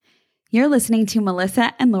You're listening to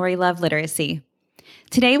Melissa and Lori Love Literacy.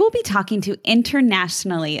 Today we'll be talking to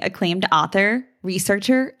internationally acclaimed author,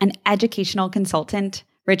 researcher, and educational consultant,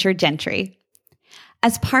 Richard Gentry.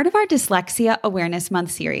 As part of our Dyslexia Awareness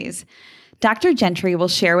Month series, Dr. Gentry will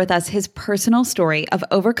share with us his personal story of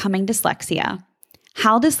overcoming dyslexia,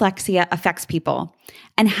 how dyslexia affects people,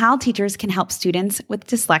 and how teachers can help students with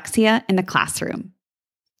dyslexia in the classroom.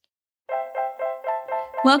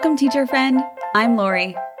 Welcome, teacher friend. I'm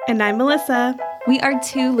Lori. And I'm Melissa. We are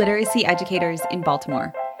two literacy educators in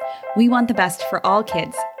Baltimore. We want the best for all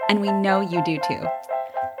kids, and we know you do too.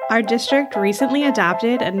 Our district recently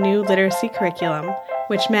adopted a new literacy curriculum,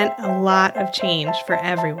 which meant a lot of change for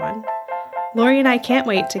everyone. Lori and I can't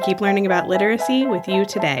wait to keep learning about literacy with you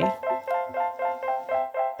today.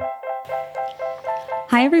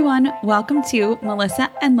 Hi, everyone. Welcome to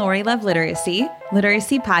Melissa and Lori Love Literacy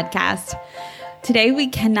podcast. Today, we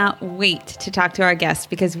cannot wait to talk to our guest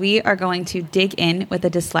because we are going to dig in with a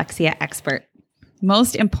dyslexia expert.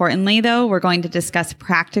 Most importantly, though, we're going to discuss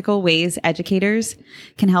practical ways educators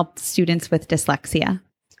can help students with dyslexia.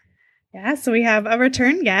 Yeah, so we have a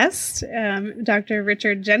return guest. Dr.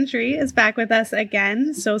 Richard Gentry is back with us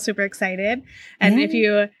again. So super excited. And if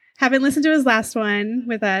you haven't listened to his last one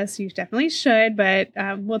with us, you definitely should, but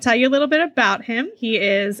we'll tell you a little bit about him. He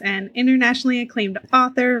is an internationally acclaimed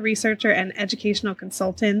author, researcher, and educational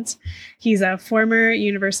consultant. He's a former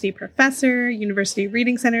university professor, university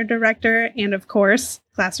reading center director, and of course,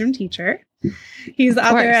 classroom teacher. He's the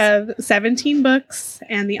author of 17 books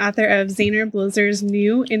and the author of Zaner Blizzer's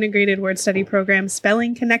new integrated word study program,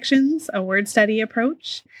 Spelling Connections, a word study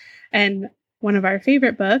approach. And one of our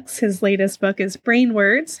favorite books, his latest book is Brain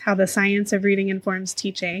Words, How the Science of Reading Informs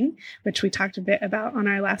Teaching, which we talked a bit about on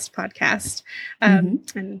our last podcast. And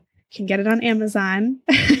you can get it on Amazon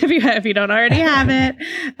if you don't already have it.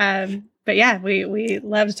 But yeah, we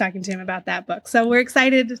loved talking to him about that book. So we're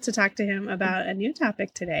excited to talk to him about a new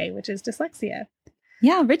topic today, which is dyslexia.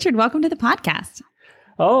 Yeah, Richard, welcome to the podcast.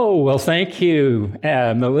 Oh, well, thank you,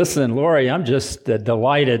 Melissa and Lori. I'm just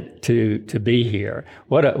delighted to be here.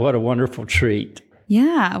 What a wonderful treat.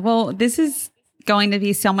 Yeah, well, this is going to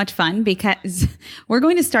be so much fun because we're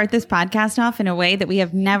going to start this podcast off in a way that we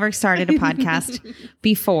have never started a podcast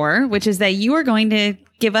before, which is that you are going to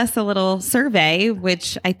give us a little survey,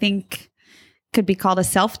 which I think could be called a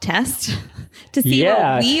self-test to see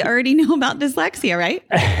what we already know about dyslexia, right?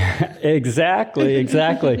 Exactly.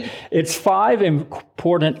 It's 5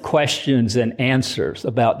 important questions and answers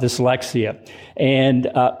about dyslexia. And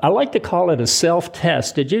I like to call it a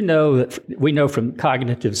self-test. Did you know that we know from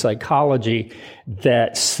cognitive psychology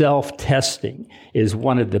that self-testing is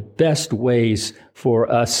one of the best ways for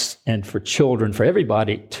us and for children, for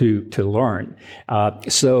everybody to learn.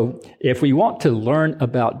 So if we want to learn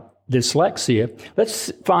about dyslexia,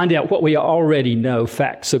 let's find out what we already know,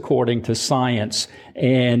 facts according to science,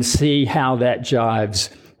 and see how that jives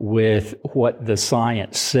with what the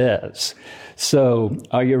science says. So,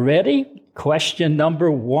 are you ready? Question number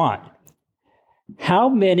 1. How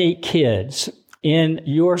many kids in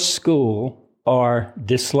your school are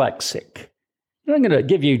dyslexic? I'm going to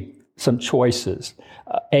give you some choices.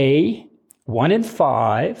 A, 1 in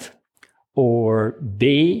 5, or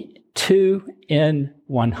B, 2 in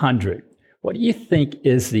 100. What do you think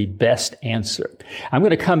is the best answer? I'm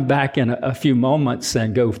going to come back in a few moments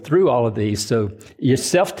and go through all of these. So you're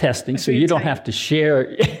self-testing, so you don't have to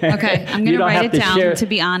share. Okay, I'm going to write it down, to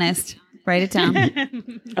be honest. Write it down.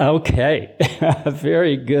 Okay.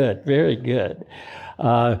 Very good.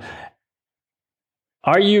 Are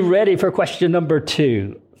you ready for question number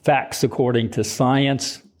 2? Facts according to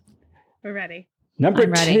science. We're ready. Number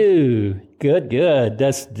 2, good.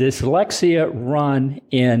 Does dyslexia run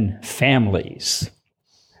in families?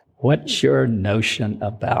 What's your notion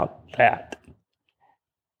about that?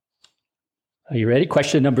 Are you ready?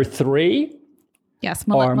 Question number 3. Yes,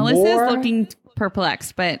 Melissa is looking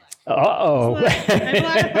perplexed, but... Uh-oh. I have a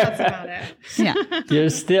lot of thoughts about it. Yeah.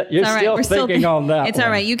 You're still thinking on that It's one.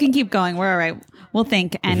 all right. You can keep going. We're all right. We'll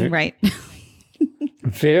think and write.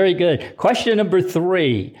 Very good. Question number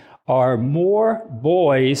 3. Are more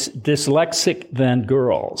boys dyslexic than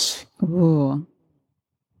girls? Ooh.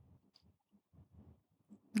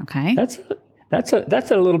 Okay. That's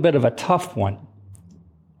a little bit of a tough one.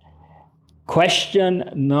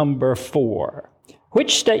 Question number 4.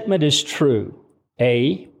 Which statement is true?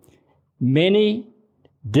 A, many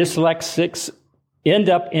dyslexics end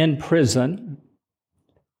up in prison.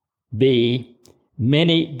 B,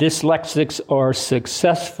 many dyslexics are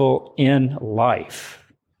successful in life.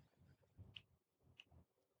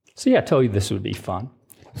 See, I told you this would be fun.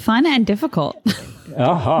 Fun and difficult.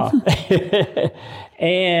 Uh-huh.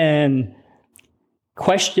 And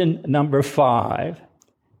question number 5,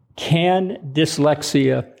 can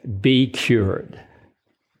dyslexia be cured?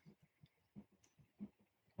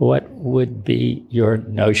 What would be your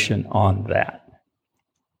notion on that?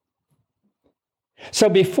 So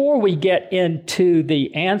before we get into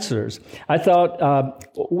the answers, I thought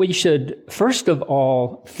we should first of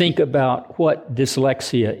all think about what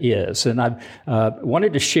dyslexia is. And I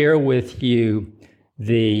wanted to share with you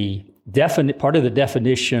the part of the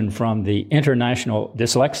definition from the International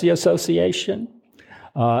Dyslexia Association.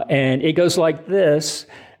 And it goes like this: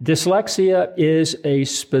 dyslexia is a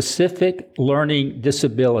specific learning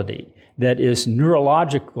disability that is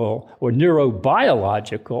neurological or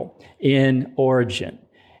neurobiological in origin.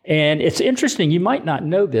 And it's interesting, you might not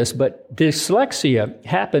know this, but dyslexia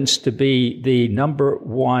happens to be the number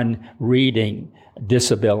 1 reading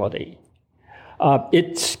disability.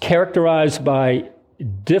 It's characterized by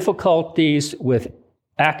difficulties with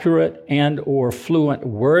accurate and or fluent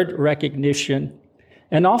word recognition,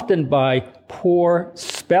 and often by poor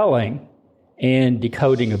spelling and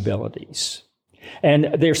decoding abilities.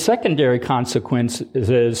 And their secondary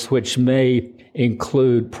consequences, which may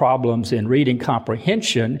include problems in reading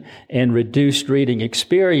comprehension and reduced reading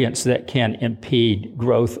experience that can impede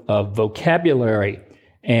growth of vocabulary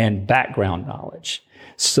and background knowledge.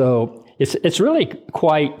 So it's really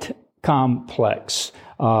quite complex.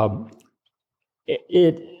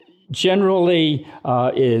 It generally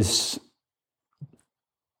is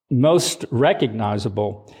most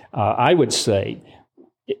recognizable, I would say,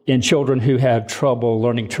 in children who have trouble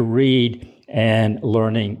learning to read and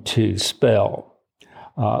learning to spell.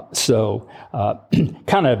 Kind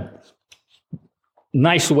of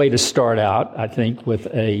nice way to start out, I think, with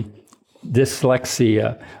a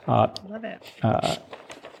dyslexia Love it.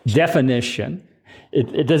 Definition.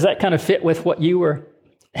 Does that kind of fit with what you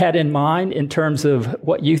had in mind in terms of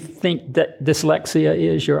what you think that dyslexia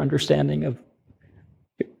is, your understanding of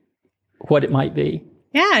what it might be?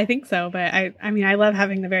 Yeah, I think so. But I mean, I love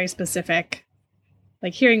having the very specific,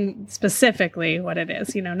 like hearing specifically what it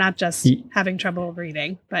is, not just having trouble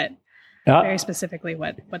reading, but very specifically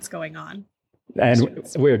what's going on. And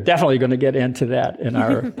we're definitely going to get into that in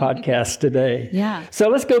our podcast today. Yeah. So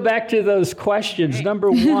let's go back to those questions. Right.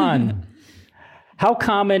 Number 1, how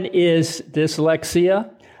common is dyslexia?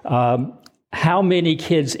 How many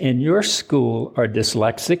kids in your school are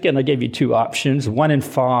dyslexic? And I gave you 2 options. 1 in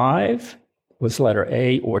 5 was letter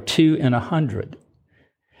A, or 2 in 100.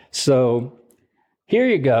 So here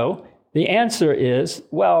you go. The answer is,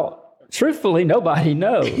 well, truthfully, nobody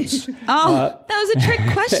knows. That was a trick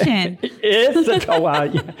question.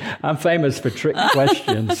 I'm famous for trick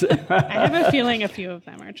questions. I have a feeling a few of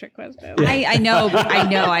them are trick questions. I know.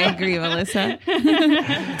 I agree, Melissa.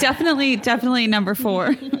 Definitely number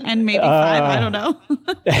 4 and maybe 5. I don't know.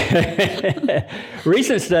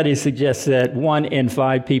 Recent studies suggest that 1 in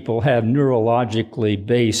 5 people have neurologically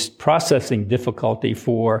based processing difficulty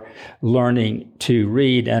for learning to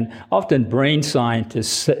read, and often brain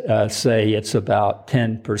scientists say it's about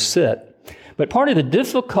 10%. But part of the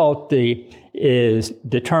difficulty is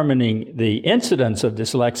determining the incidence of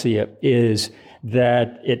dyslexia is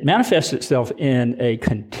that it manifests itself in a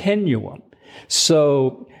continuum.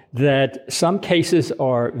 So that some cases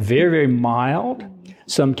are very, very mild,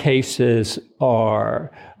 some cases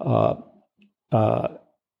are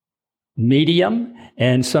medium,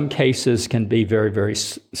 and some cases can be very, very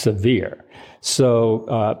severe.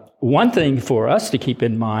 So one thing for us to keep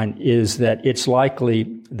in mind is that it's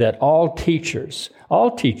likely that all teachers,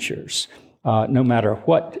 no matter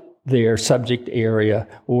what their subject area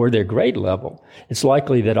or their grade level, it's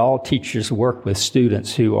likely that all teachers work with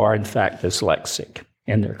students who are in fact dyslexic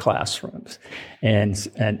in their classrooms.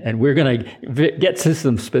 And we're going to get to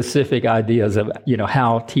some specific ideas of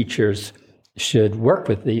how teachers should work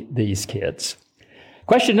with these kids.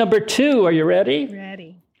 Question number 2, are you ready?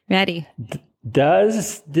 Ready.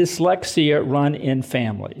 Does dyslexia run in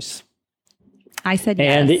families? I said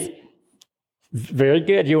yes. Very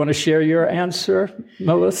good. You want to share your answer,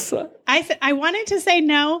 Melissa? I wanted to say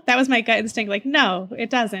no. That was my gut instinct. Like, no,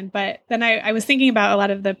 it doesn't. But then I was thinking about a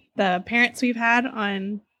lot of the parents we've had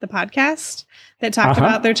on the podcast that talked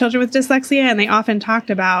about their children with dyslexia. And they often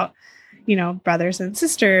talked about, brothers and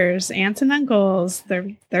sisters, aunts and uncles,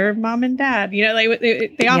 their mom and dad,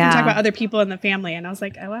 they often talk about other people in the family. And I was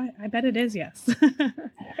like, oh, I bet it is. Yes.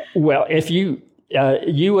 Well, if you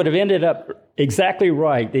would have ended up exactly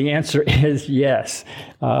right. The answer is yes.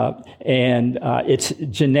 And it's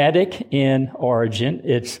genetic in origin.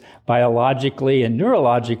 It's biologically and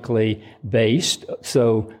neurologically based.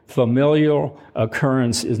 So familial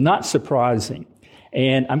occurrence is not surprising.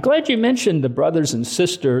 And I'm glad you mentioned the brothers and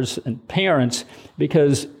sisters and parents,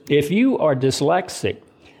 because if you are dyslexic,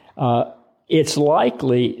 it's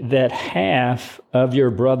likely that half of your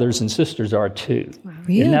brothers and sisters are too. Wow.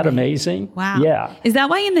 Really? Isn't that amazing? Wow. Yeah. Is that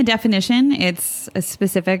why in the definition it's a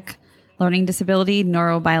specific learning disability,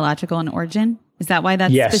 neurobiological in origin? Is that why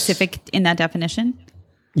that's specific in that definition?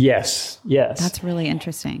 Yes. That's really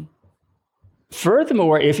interesting.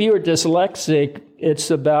 Furthermore, if you are dyslexic, it's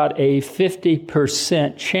about a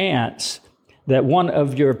 50% chance that one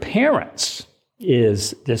of your parents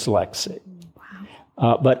is dyslexic.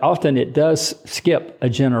 Wow. But often it does skip a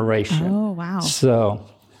generation. Oh, wow. So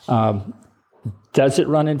does it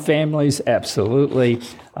run in families? Absolutely.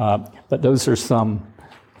 But those are some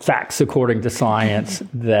facts according to science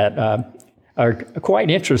that are quite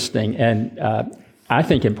interesting and I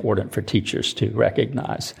think important for teachers to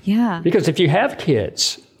recognize. Yeah. Because if you have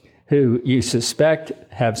kids who you suspect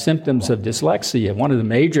have symptoms of dyslexia, one of the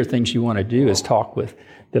major things you want to do is talk with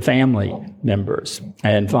the family members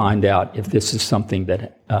and find out if this is something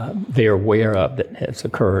that they're aware of that has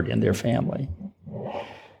occurred in their family.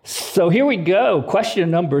 So here we go. Question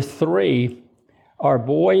number 3. Are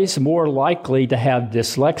boys more likely to have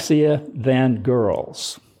dyslexia than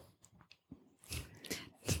girls?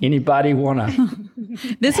 Anybody want to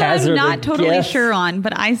This one I'm not totally guess? sure on,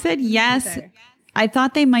 but I said yes. Okay. I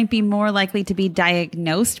thought they might be more likely to be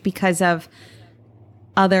diagnosed because of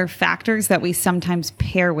other factors that we sometimes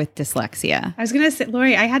pair with dyslexia. I was going to say,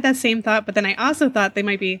 Lori, I had that same thought, but then I also thought they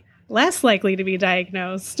might be less likely to be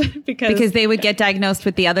diagnosed because they would get diagnosed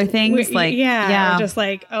with the other things, or just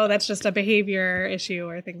like, oh, that's just a behavior issue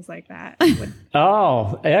or things like that.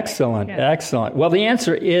 Oh, excellent, excellent. Well, the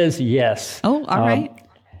answer is yes. Oh, all right.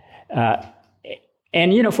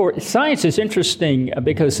 And, for science is interesting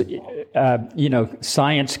because,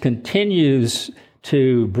 science continues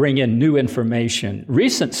to bring in new information.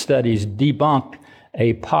 Recent studies debunk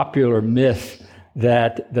a popular myth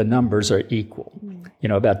that the numbers are equal.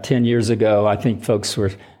 About 10 years ago, I think folks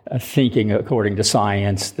were thinking, according to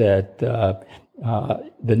science, that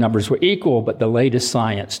the numbers were equal, but the latest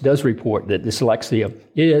science does report that dyslexia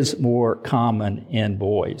is more common in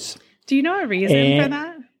boys. Do you know a reason for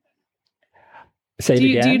that? Say it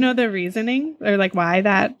again. Do you know the reasoning or like why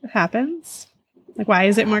that happens? Like why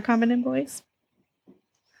is it more common in boys?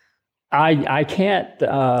 I can't.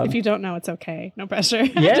 If you don't know, it's okay. No pressure.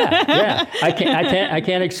 Yeah. I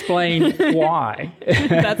can't explain why.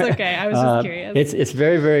 That's okay. I was just curious. It's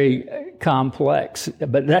very, very complex,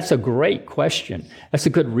 but that's a great question. That's a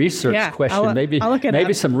good research question. I'll look it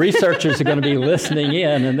maybe up. some researchers are going to be listening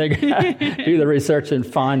in, and they're going to do the research and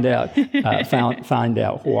find out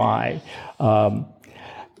why.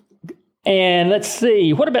 And let's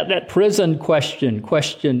see. What about that prison question?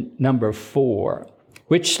 Question number 4.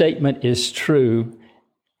 Which statement is true?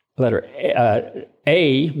 Letter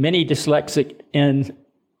A, many dyslexics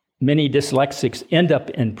end up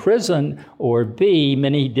in prison, or B,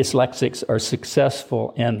 many dyslexics are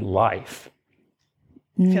successful in life.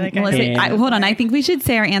 I feel like hold on. I think we should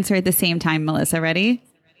say our answer at the same time, Melissa. Ready?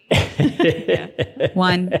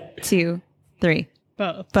 1, 2, 3.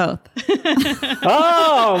 Both.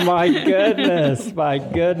 Oh, my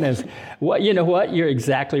goodness. Well, you know what? You're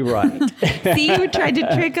exactly right. See, you tried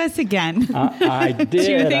to trick us again. I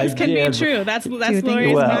did. 2 things can be true. That's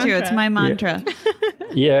Lori's mantra. True. It's my mantra.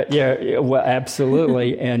 Yeah. Well,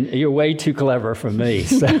 absolutely. And you're way too clever for me.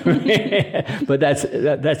 So, but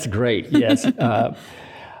that's great. Yes.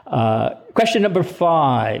 Question number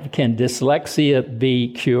 5. Can dyslexia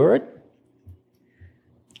be cured?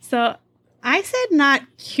 So I said not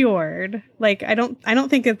cured. Like I don't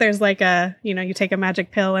think that there's like a, you take a magic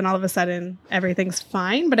pill and all of a sudden everything's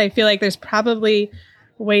fine, but I feel like there's probably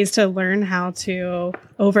ways to learn how to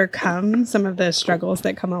overcome some of the struggles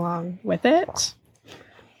that come along with it.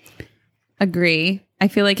 Agree. I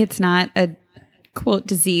feel like it's not a quote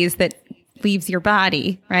disease that leaves your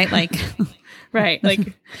body, right? Like right.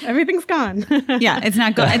 Like everything's gone. Yeah, it's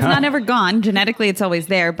not it's not ever gone. Genetically it's always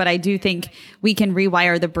there, but I do think we can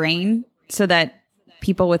rewire the brain so that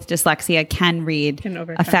people with dyslexia can read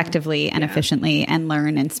effectively and efficiently and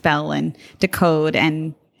learn and spell and decode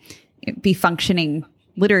and be functioning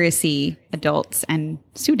literacy adults and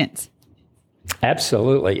students.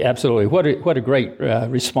 Absolutely. What a great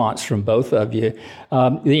response from both of you.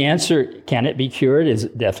 The answer, can it be cured, is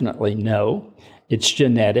definitely no. It's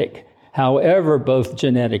genetic. However, both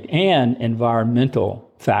genetic and environmental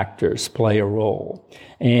factors play a role.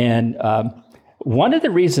 And one of the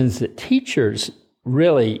reasons that teachers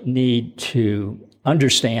really need to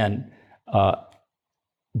understand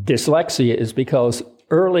dyslexia is because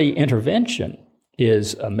early intervention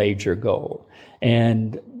is a major goal.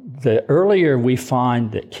 And the earlier we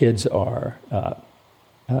find that kids are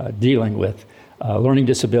dealing with learning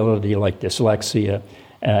disability like dyslexia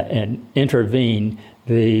and intervene,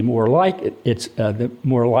 the more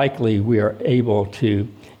likely we are able to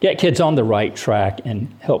get kids on the right track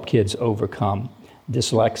and help kids overcome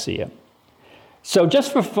dyslexia. So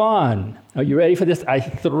just for fun, are you ready for this? I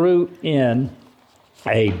threw in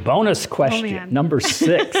a bonus question, number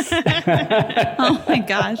 6. Oh my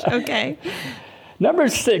gosh, okay. Number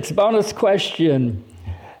 6, bonus question.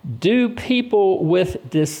 Do people with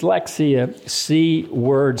dyslexia see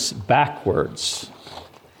words backwards?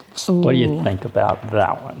 Ooh. What do you think about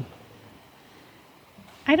that one?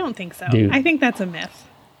 I don't think so. I think that's a myth.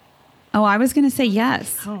 Oh, I was going to say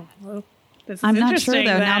yes. Oh, well, this is I'm not sure, though,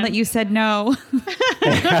 then. now that you said no.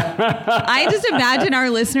 I just imagine our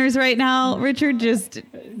listeners right now, Richard, just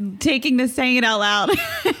taking this, saying it out loud.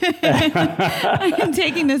 I'm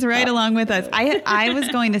taking this right along with us. I was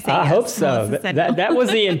going to say I yes. hope so. That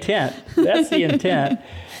was the intent. That's the intent.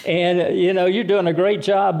 And, you're doing a great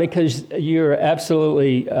job because you're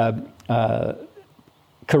absolutely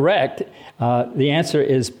correct. The answer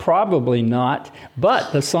is probably not,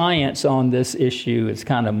 but the science on this issue is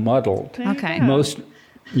kind of muddled. Okay. Most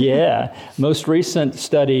recent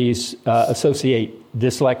studies associate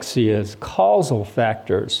dyslexia's causal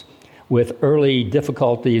factors with early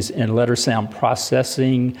difficulties in letter sound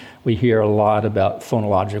processing. We hear a lot about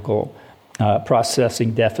phonological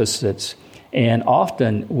processing deficits, and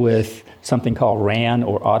often with something called RAN,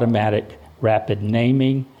 or automatic rapid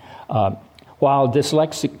naming. While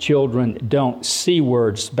dyslexic children don't see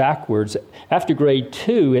words backwards, after grade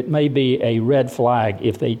 2, it may be a red flag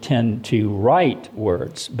if they tend to write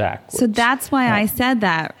words backwards. So that's why I said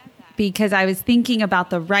that, because I was thinking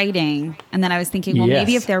about the writing, and then I was thinking, well,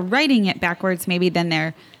 maybe if they're writing it backwards, maybe then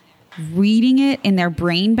they're reading it in their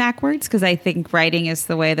brain backwards, because I think writing is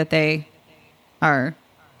the way that they are,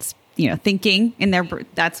 thinking in their.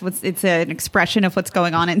 It's an expression of what's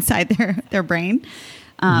going on inside their brain.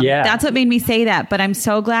 That's what made me say that, but I'm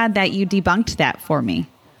so glad that you debunked that for me.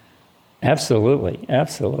 Absolutely.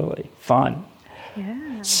 Fun.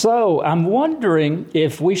 Yeah. So I'm wondering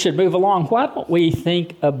if we should move along. Why don't we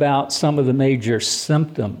think about some of the major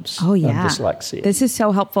symptoms of dyslexia? This is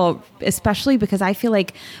so helpful, especially because I feel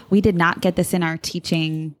like we did not get this in our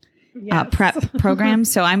teaching prep program.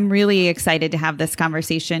 So I'm really excited to have this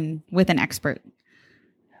conversation with an expert.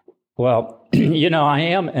 Well, I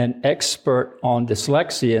am an expert on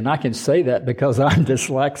dyslexia, and I can say that because I'm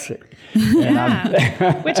dyslexic.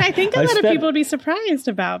 Which I think a lot of people would be surprised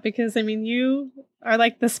about, because, you are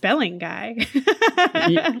like the spelling guy.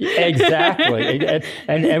 Exactly.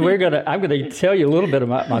 And I'm going to tell you a little bit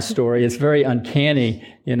about my story. It's very uncanny.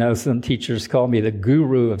 Some teachers call me the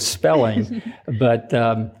guru of spelling, but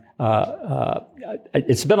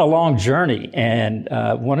it's been a long journey. And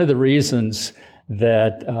one of the reasons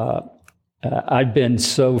that I've been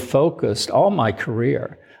so focused all my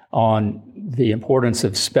career on the importance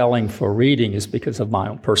of spelling for reading is because of my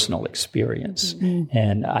own personal experience. Mm-hmm.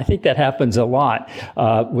 And I think that happens a lot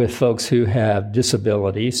with folks who have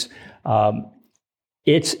disabilities.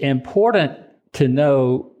 It's important to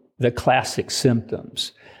know the classic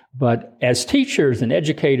symptoms. But as teachers and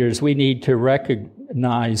educators, we need to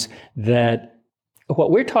recognize that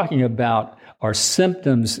what we're talking about are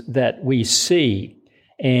symptoms that we see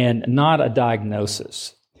and not a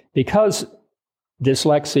diagnosis. Because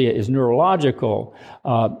dyslexia is neurological,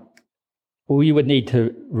 we would need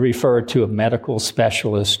to refer to a medical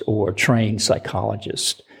specialist or trained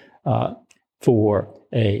psychologist for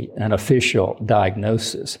an official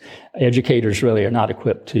diagnosis. Educators really are not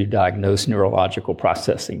equipped to diagnose neurological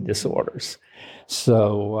processing disorders.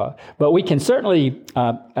 So, but we can certainly,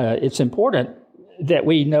 it's important that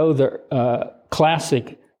we know the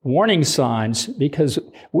classic warning signs, because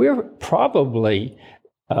we're probably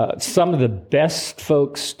some of the best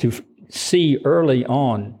folks to see early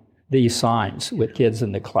on these signs with kids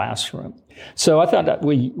in the classroom. So I thought that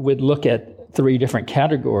we would look at 3 different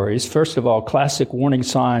categories. First of all, classic warning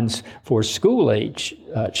signs for school-age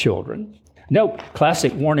children. No,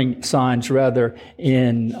 classic warning signs rather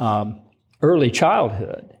in early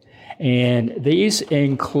childhood. And these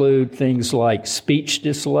include things like speech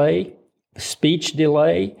delay,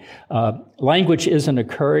 language isn't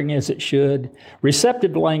occurring as it should.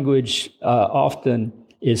 Receptive language often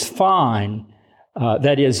is fine.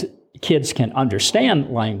 That is, kids can understand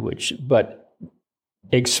language, but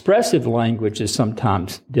expressive language is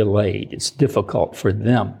sometimes delayed. It's difficult for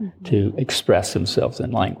them to express themselves in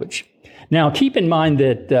language. Now, keep in mind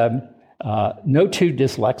that no 2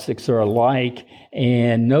 dyslexics are alike,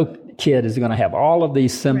 and no kid is going to have all of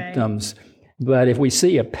these symptoms But if we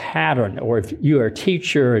see a pattern, or if you are a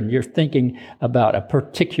teacher and you're thinking about a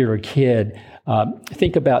particular kid,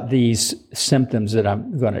 think about these symptoms that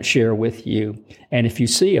I'm going to share with you. And if you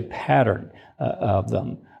see a pattern of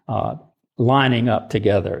them lining up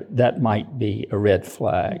together, that might be a red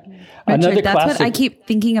flag. Richard, that's what I keep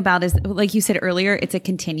thinking about is, like you said earlier, it's a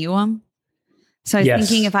continuum. So I was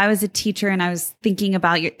thinking if I was a teacher and I was thinking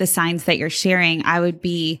about the signs that you're sharing, I would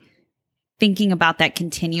be thinking about that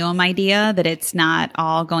continuum idea, that it's not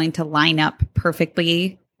all going to line up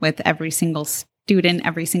perfectly with every single student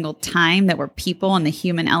every single time, that we're people and the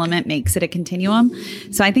human element makes it a continuum.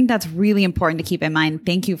 So I think that's really important to keep in mind.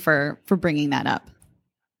 Thank you for bringing that up.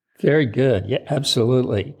 Very good. Yeah,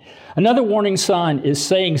 absolutely. Another warning sign is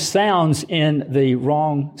saying sounds in the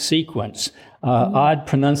wrong sequence, odd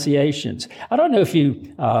pronunciations. I don't know if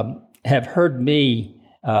you have heard me,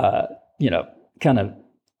 kind of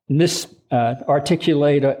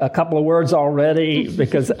articulate a couple of words already,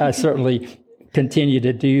 because I certainly continue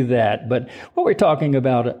to do that. But what we're talking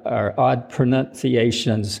about are odd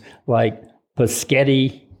pronunciations like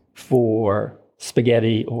Paschetti for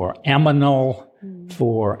spaghetti, or aminal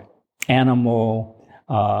for animal.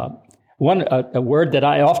 A word that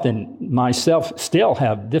I often myself still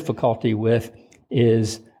have difficulty with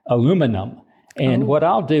is aluminum. And what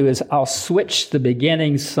I'll do is I'll switch the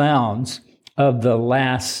beginning sounds of the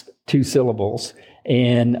last two syllables.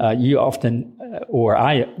 And you often, or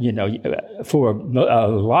I, for a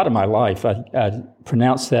lot of my life, I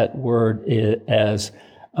pronounced that word as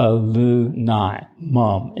aluminum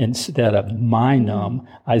instead of minum.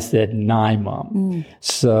 I said nimum.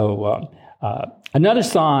 So another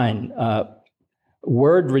sign,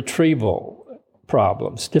 word retrieval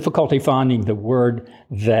problems, difficulty finding the word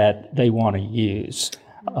that they want to use.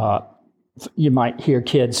 You might hear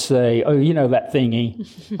kids say, "Oh, that thingy,"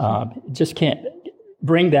 just can't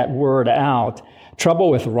bring that word out. Trouble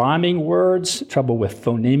with rhyming words, trouble with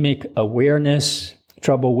phonemic awareness,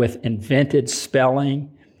 trouble with invented spelling.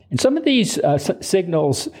 And some of these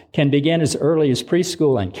signals can begin as early as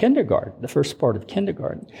preschool and kindergarten, the first part of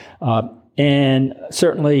kindergarten. And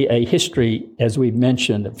certainly a history, as we've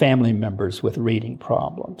mentioned, of family members with reading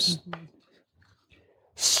problems. Mm-hmm.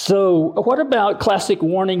 So what about classic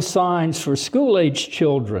warning signs for school-age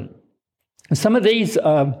children? Some of these,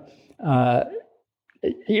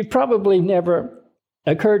 it probably never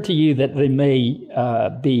occurred to you that they may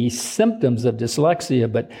be symptoms of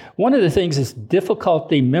dyslexia, but one of the things is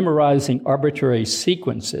difficulty memorizing arbitrary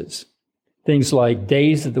sequences, things like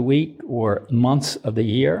days of the week or months of the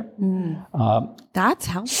year. That's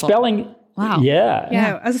helpful. Spelling. Wow. Yeah.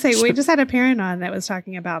 Yeah. I was going to say, we just had a parent on that was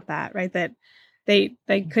talking about that, right? That they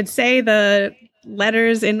could say the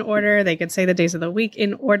letters in order, they could say the days of the week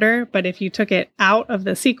in order, but if you took it out of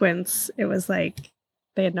the sequence, it was like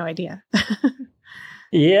they had no idea.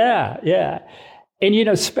 Yeah.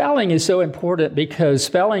 And, spelling is so important because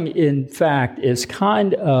spelling, in fact, is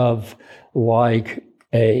kind of like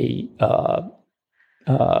a...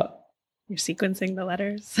 You're sequencing the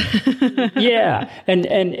letters. Yeah. And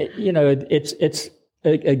it's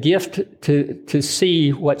a gift to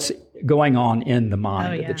see what's going on in the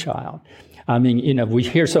mind of the child. I mean, we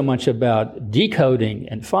hear so much about decoding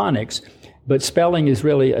and phonics, but spelling is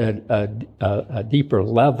really a deeper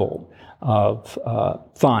level of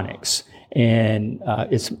phonics, and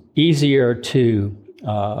it's easier to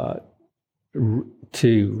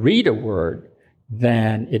read a word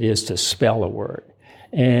than it is to spell a word.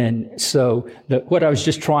 And so what I was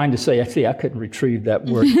just trying to say, I couldn't retrieve that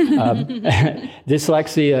word.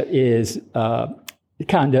 Dyslexia is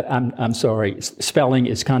kind of, I'm sorry, spelling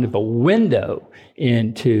is kind of a window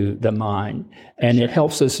into the mind, and it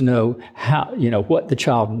helps us know how, what the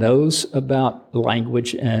child knows about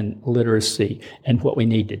language and literacy and what we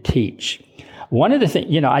need to teach. One of the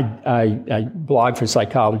things, I blog for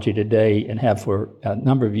Psychology Today and have for a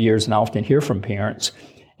number of years, and I often hear from parents,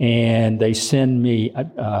 and they send me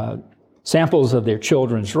samples of their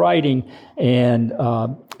children's writing, and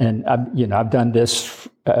I've done this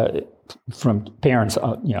from parents,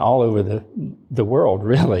 all over the world,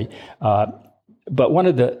 really. But one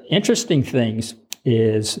of the interesting things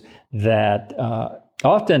is that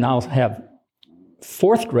often I'll have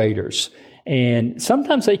fourth graders, and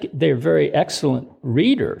sometimes they're very excellent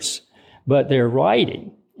readers, but their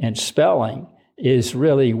writing and spelling is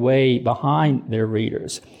really way behind their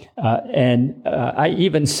readers. And I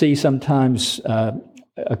even see sometimes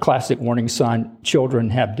a classic warning sign, children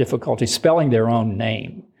have difficulty spelling their own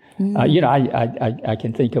name. I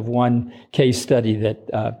can think of one case study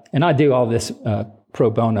that, and I do all this pro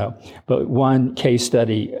bono, but one case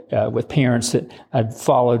study with parents that I've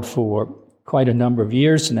followed for quite a number of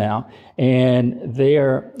years now, and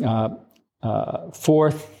their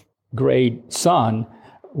fourth grade son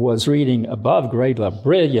was reading above grade level.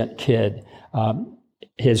 Brilliant kid.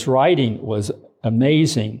 His writing was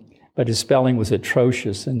amazing, but his spelling was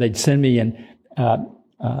atrocious. And they'd send me in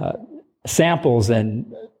samples,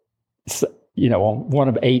 and on one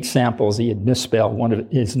of 8 samples, he had misspelled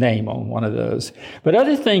his name on one of those. But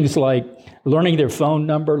other things like learning their phone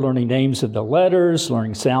number, learning names of the letters,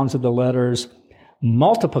 learning sounds of the letters,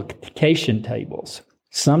 multiplication tables.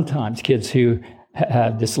 Sometimes kids who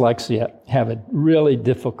have dyslexia have a really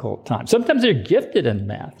difficult time. Sometimes they're gifted in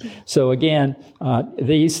math. So again,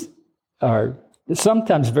 these are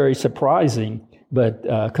sometimes very surprising, but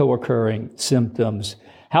co-occurring symptoms.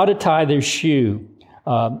 How to tie their shoe.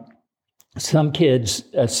 Some kids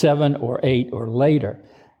 7 or 8 or later.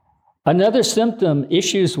 Another symptom,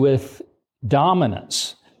 issues with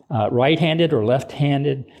dominance, right-handed or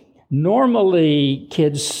left-handed. Normally,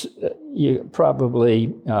 kids, you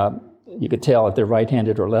could tell if they're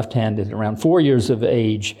right-handed or left-handed around 4 years of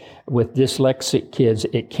age. With dyslexic kids,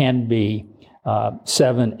 it can be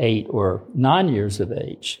 7, 8, or 9 years of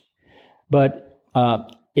age. But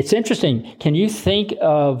it's interesting. Can you think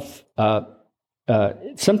of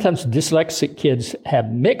sometimes dyslexic kids have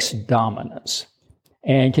mixed dominance?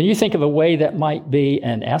 And can you think of a way that might be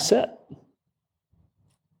an asset?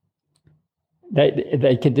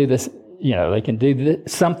 They can do this, they can do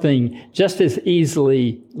something just as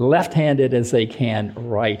easily left-handed as they can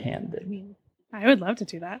right-handed. I would love to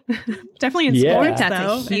do that. Definitely in sports, that's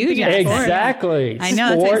though. a huge Exactly. I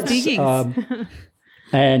know, sports, it's speaking.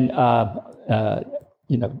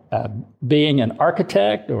 Being an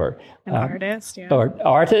architect or an artist,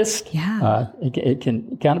 it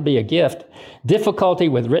can kind of be a gift. Difficulty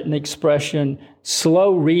with written expression,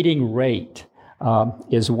 slow reading rate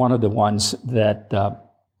is one of the ones that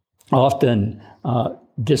often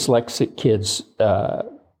dyslexic kids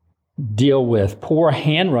deal with. Poor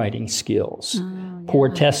handwriting skills, poor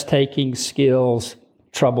test-taking skills,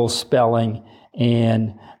 trouble spelling,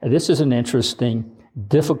 and this is an interesting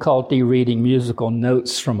difficulty reading musical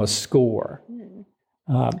notes from a score.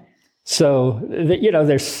 It's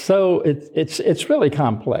really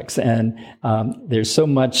complex, and there's so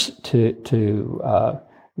much to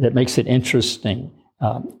that makes it interesting.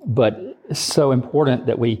 But it's so important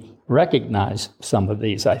that we recognize some of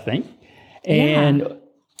these, I think. And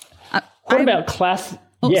what about class?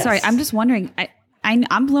 Oh, yes. Sorry, I'm just wondering.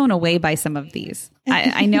 I'm blown away by some of these.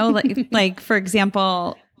 I know, like for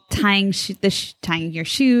example, tying your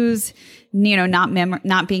shoes,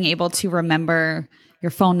 not being able to remember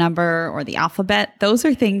your phone number or the alphabet. Those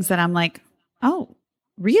are things that I'm like, oh,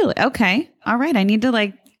 really? Okay. All right. I need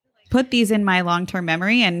to put these in my long-term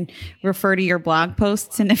memory and refer to your blog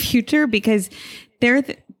posts in the future, because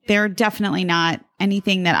they're definitely not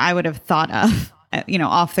anything that I would have thought of,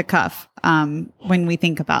 off the cuff, when we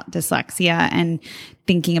think about dyslexia and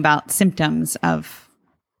thinking about symptoms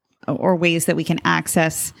or ways that we can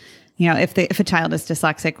access, if a child is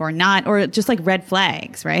dyslexic or not, or just like red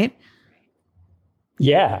flags, right?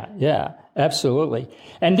 Yeah, absolutely.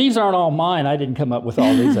 And these aren't all mine. I didn't come up with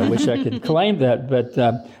all these. I wish I could claim that. But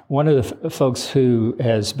one of the folks who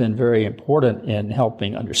has been very important in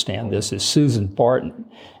helping understand this is Susan Barton.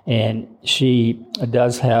 And she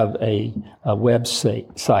does have a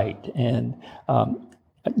website. And,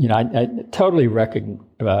 I totally recommend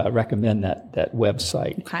that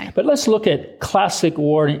website. Okay. But let's look at classic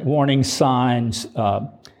warning signs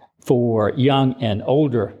for young and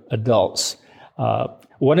older adults.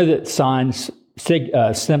 One of the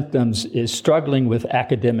symptoms is struggling with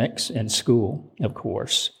academics in school, of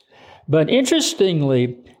course. But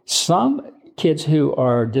interestingly, some kids who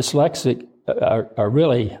are dyslexic are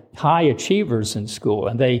really high achievers in school,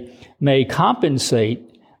 and they may compensate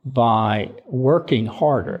by working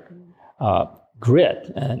harder,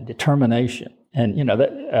 grit and determination. And,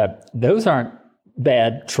 those aren't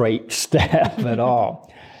bad traits to have at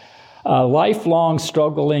all. Lifelong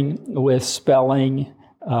struggling with spelling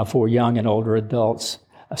for young and older adults,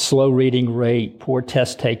 a slow reading rate, poor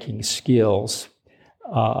test-taking skills,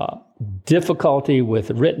 difficulty with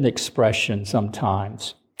written expression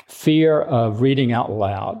sometimes, fear of reading out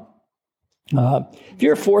loud. If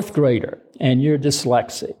you're a fourth grader and you're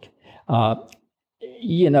dyslexic,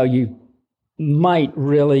 you might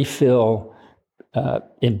really feel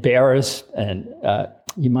embarrassed, and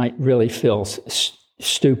you might really feel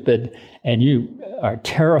stupid, and you are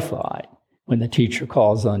terrified when the teacher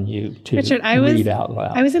calls on you to Richard, read out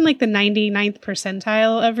loud. I was in like the 99th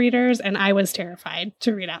percentile of readers, and I was terrified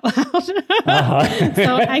to read out loud.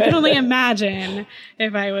 So I can only imagine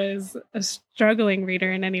if I was a struggling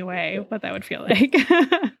reader in any way, what that would feel like.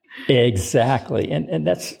 Exactly. And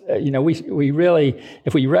that's, we really,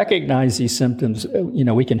 if we recognize these symptoms,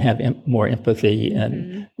 we can have more empathy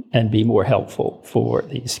and be more helpful for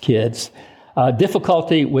these kids.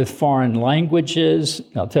 Difficulty with foreign languages.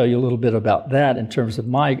 I'll tell you a little bit about that in terms of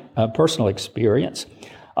my personal experience.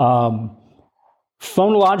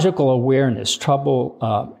 Phonological awareness,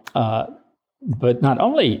 trouble, but not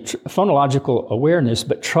only phonological awareness,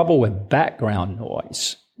 but trouble with background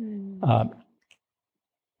noise.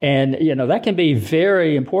 And, that can be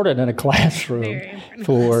very important in a classroom and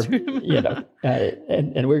we're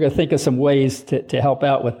going to think of some ways to help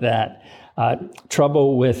out with that.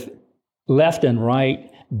 Trouble with left and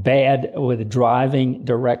right, bad with driving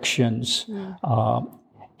directions,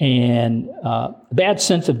 and bad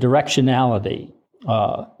sense of directionality.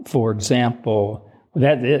 For example,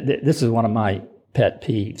 this is one of my pet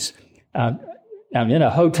peeves. I'm in a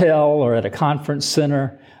hotel or at a conference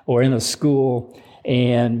center or in a school,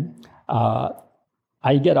 and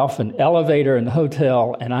I get off an elevator in the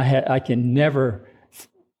hotel, and I can never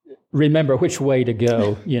remember which way to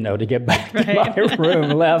go, to get back to my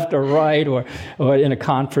room, left or right, or in a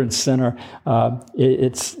conference center.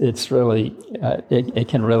 It's really it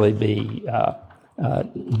can really be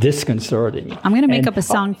disconcerting. I'm going to make up a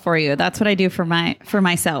song for you. That's what I do for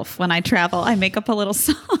myself when I travel. I make up a little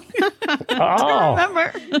song.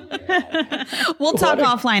 Remember. We'll talk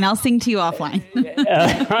offline. I'll sing to you offline.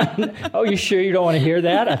 Oh, you sure you don't want to hear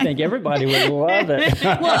that? I think everybody would love it.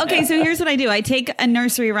 Well, okay, so here's what I do. I take a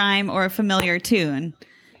nursery rhyme or a familiar tune,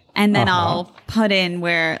 and then I'll put in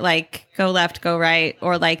where, like, go left, go right,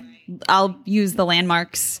 or like I'll use the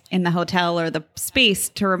landmarks in the hotel or the space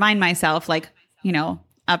to remind myself, like,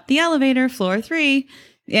 up the elevator, floor 3.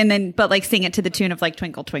 And then, but like sing it to the tune of like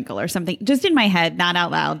Twinkle Twinkle or something, just in my head, not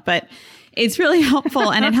out loud, but it's really helpful.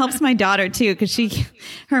 And it helps my daughter too, because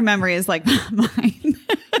her memory is like mine.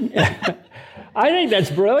 I think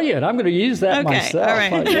that's brilliant. I'm going to use that myself. All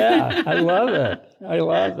right. Yeah, I love it.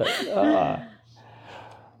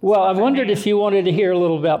 Well, I wondered if you wanted to hear a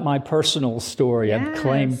little about my personal story. Yes. I've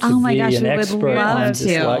claimed to be an expert on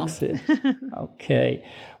dyslexia. Okay.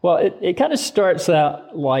 Well, it kind of starts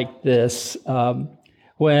out like this.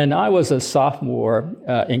 When I was a sophomore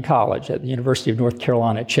in college at the University of North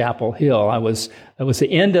Carolina at Chapel Hill, it was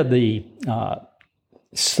the end of the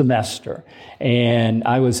semester, and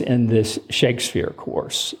I was in this Shakespeare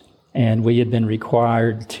course, and we had been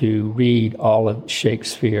required to read all of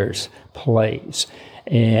Shakespeare's plays.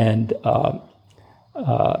 And at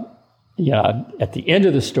the end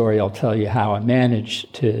of the story, I'll tell you how I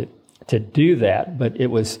managed to do that, but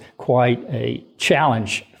it was quite a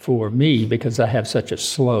challenge for me because I have such a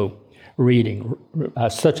slow reading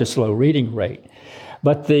rate.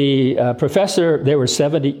 But the professor, there was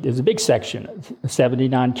a big section,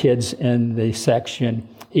 79 kids in the section.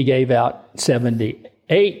 He gave out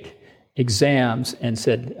 78 exams and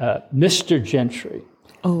said, Mr. Gentry,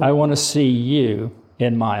 I want to see you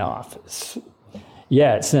in my office.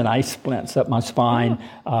 Yeah, it sent ice splints up my spine.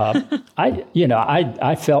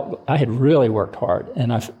 I felt I had really worked hard,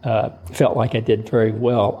 and I felt like I did very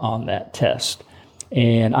well on that test.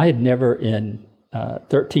 And I had never, in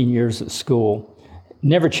 13 years of school,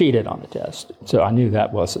 never cheated on the test. So I knew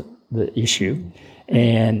that wasn't the issue.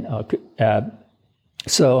 And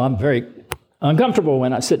so I'm very uncomfortable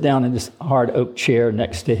when I sit down in this hard oak chair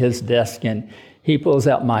next to his desk, and he pulls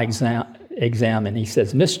out my exam and he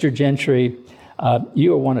says, Mr. Gentry,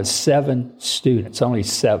 you are one of 7 students, only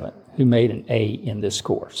 7, who made an A in this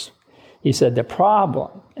course. He said, the problem,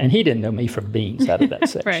 and he didn't know me from beans out of that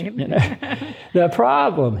section. Right. The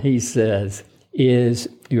problem, he says, is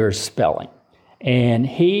your spelling. And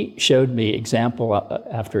he showed me example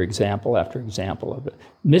after example after example of a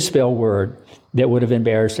misspelled word that would have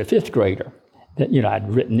embarrassed a 5th grader that I'd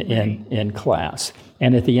written in class.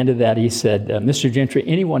 And at the end of that, he said, Mr. Gentry,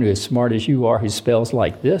 anyone who is smart as you are who spells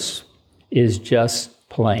like this is just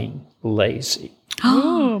plain lazy.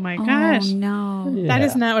 Oh my gosh. Oh, no. Yeah. That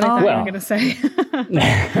is not what I thought you were going to say.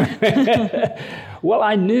 Well,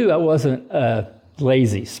 I knew I wasn't a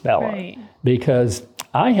lazy speller because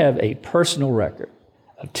I have a personal record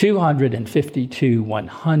of 252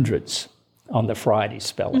 100s on the Friday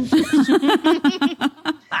spelling test.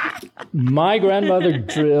 My grandmother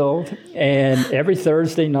drilled, and every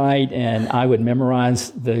Thursday night, and I would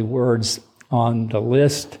memorize the words on the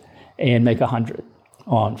list and make 100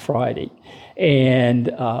 on Friday. And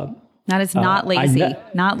That is not lazy.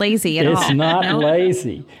 Not lazy at all. It's not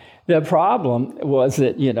lazy. The problem was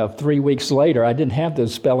that, 3 weeks later, I didn't have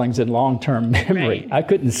those spellings in long-term memory. Right. I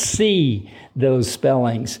couldn't see those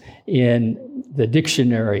spellings in the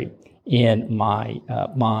dictionary in my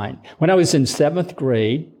mind. When I was in 7th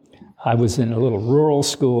grade, I was in a little rural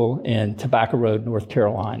school in Tobacco Road, North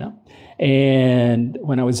Carolina. And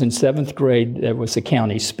when I was in 7th grade, there was a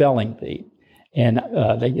county spelling bee. And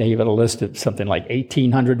they gave it a list of something like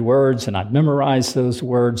 1,800 words, and I memorized those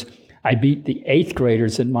words. I beat the 8th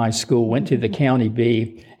graders in my school, went to the county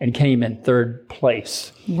bee, and came in 3rd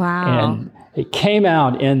place. Wow. And it came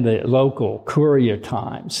out in the local Courier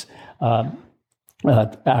Times. The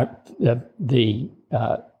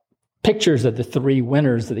pictures of the 3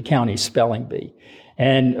 winners of the county spelling bee.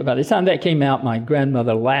 And by the time that came out, my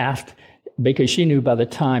grandmother laughed because she knew by the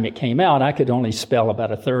time it came out, I could only spell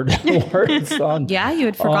about a third of the words on. Yeah, you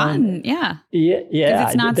had forgotten. Yeah. Yeah.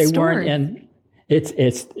 It's not they stored. weren't in.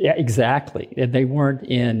 Yeah, exactly. They weren't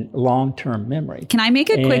in long-term memory. Can I make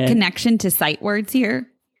a quick connection to sight words here?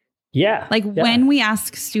 Yeah. When we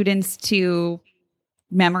ask students to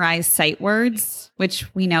memorize sight words,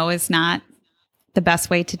 which we know is not the best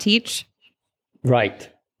way to teach. Right.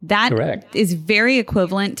 That Correct. is very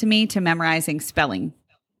equivalent to me to memorizing spelling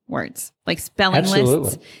words, like spelling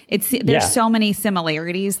Absolutely. lists. There's so many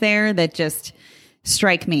similarities there that just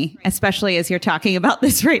strike me, especially as you're talking about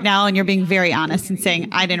this right now and you're being very honest and saying,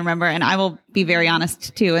 I didn't remember. And I will be very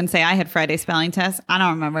honest too and say I had Friday spelling tests. I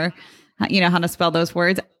don't remember, how to spell those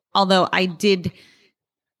words. Although I did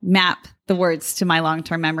map the words to my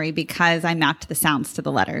long-term memory because I mapped the sounds to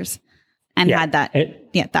the letters and had that.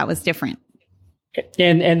 That was different.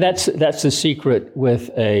 And that's the secret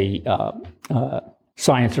with a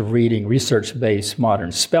science of reading, research-based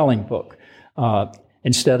modern spelling book.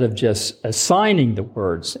 Instead of just assigning the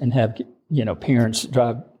words and have parents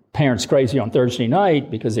drive parents crazy on Thursday night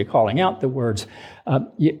because they're calling out the words,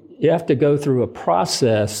 you have to go through a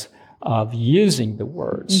process of using the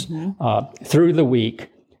words through the week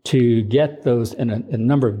to get those in a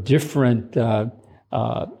number of different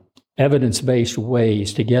evidence-based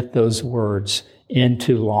ways to get those words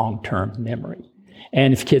into long-term memory.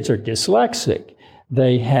 And if kids are dyslexic,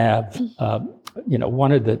 they have,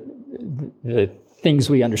 one of the things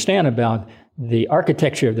we understand about the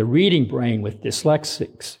architecture of the reading brain with many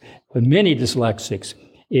dyslexics,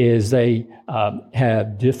 is they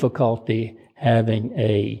have difficulty having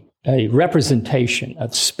a representation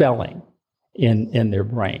of spelling in their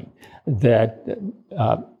brain, that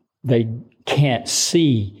they can't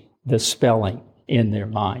see the spelling in their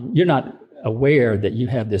mind. You're not aware that you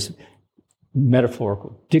have this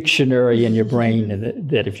metaphorical dictionary in your brain, and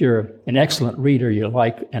that if you're an excellent reader,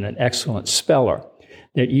 and an excellent speller,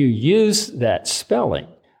 that you use that spelling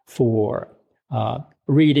for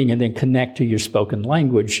reading and then connect to your spoken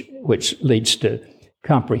language, which leads to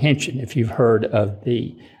comprehension. If you've heard of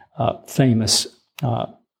the famous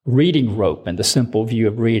reading rope and the simple view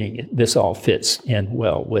of reading, this all fits in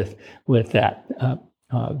well with that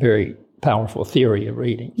very powerful theory of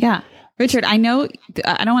reading. Yeah. Richard, I know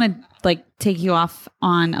I don't want to take you off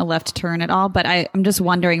on a left turn at all, but I'm just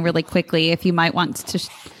wondering really quickly if you might want to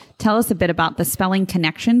tell us a bit about the spelling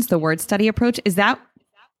connections, the word study approach. Is that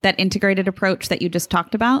integrated approach that you just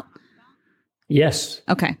talked about? Yes.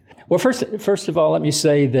 Okay. Well, first of all, let me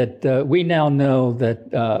say that we now know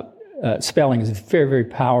that spelling is a very, very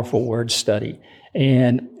powerful word study.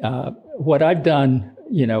 And what I've done,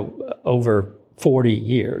 over 40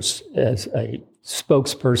 years as a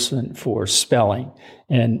spokesperson for spelling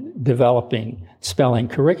and developing spelling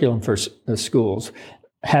curriculum for schools,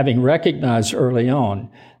 having recognized early on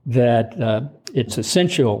that it's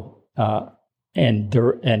essential and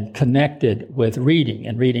connected with reading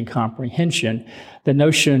and reading comprehension, the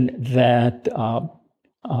notion that,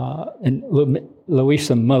 and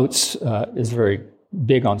Louisa Moats is very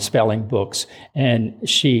big on spelling books, and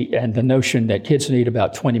the notion that kids need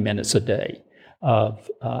about 20 minutes a day of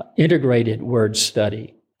integrated word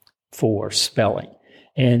study for spelling.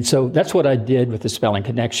 And so that's what I did with the Spelling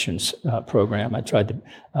Connections program. I tried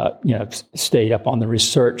to, stay up on the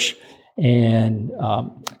research and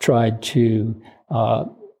tried to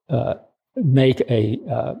make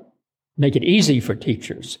it easy for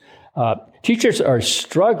teachers. Teachers are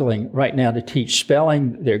struggling right now to teach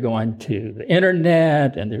spelling. They're going to the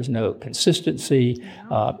internet, and there's no consistency.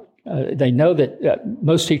 They know that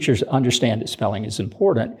most teachers understand that spelling is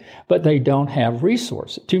important, but they don't have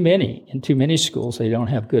resources. In too many schools, they don't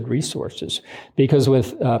have good resources because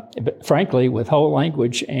frankly, with whole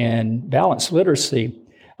language and balanced literacy,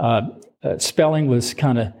 spelling was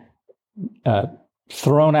kind of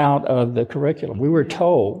thrown out of the curriculum. We were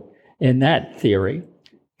told in that theory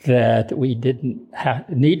that we didn't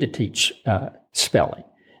need to teach spelling,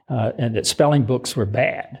 and that spelling books were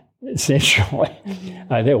bad, essentially.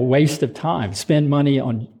 They were a waste of time. Spend money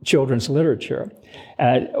on children's literature.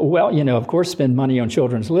 Of course, spend money on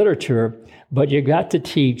children's literature, but you got to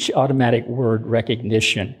teach automatic word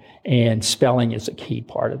recognition, and spelling is a key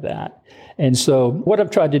part of that. And so what I've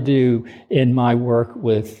tried to do in my work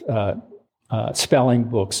with spelling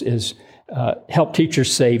books is help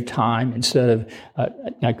teachers save time instead of,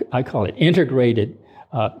 I call it integrating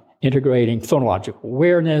phonological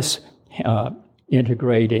awareness,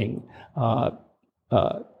 integrating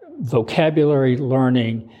vocabulary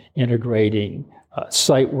learning, integrating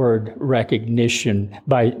sight word recognition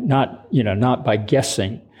by not by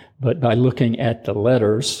guessing, but by looking at the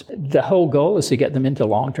letters. The whole goal is to get them into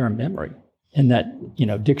long-term memory in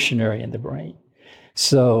that dictionary in the brain.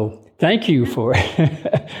 So thank you for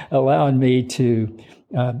allowing me to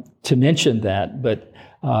mention that. But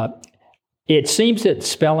it seems that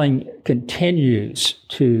spelling continues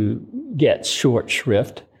to get short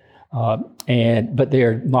shrift, but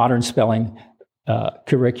there are modern spelling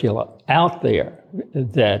curricula out there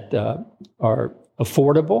that are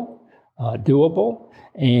affordable, doable,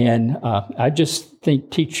 and I just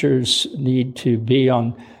think teachers need to be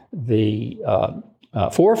on the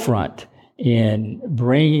forefront in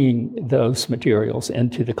bringing those materials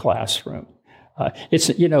into the classroom.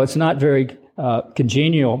 It's not very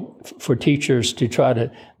congenial for teachers to try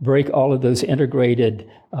to break all of those integrated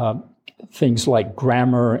things like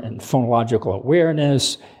grammar and phonological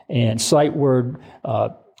awareness and sight word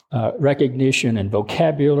recognition and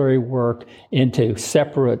vocabulary work into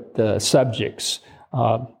separate subjects.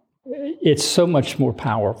 It's so much more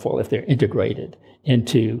powerful if they're integrated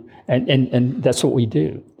into, and that's what we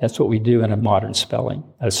do. That's what we do in a modern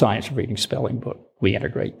a science reading spelling book. We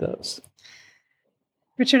integrate those.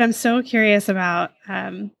 Richard, I'm so curious about,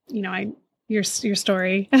 your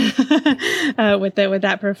story with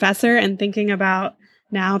that professor, and thinking about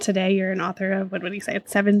now today you're an author of, what would he say,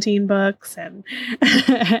 it's 17 books and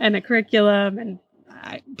and a curriculum and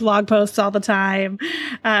blog posts all the time.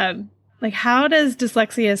 How does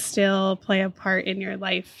dyslexia still play a part in your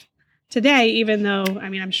life today, even though,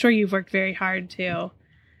 I'm sure you've worked very hard to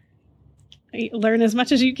learn as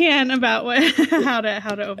much as you can about how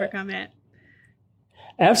to overcome it?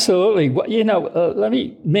 Absolutely. Let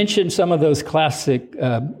me mention some of those classic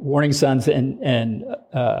warning signs and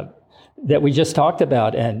that we just talked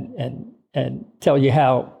about, and tell you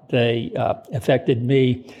how they affected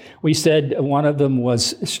me. We said one of them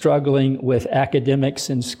was struggling with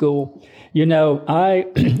academics in school. I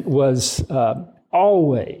was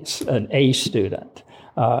always an A student.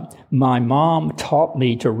 My mom taught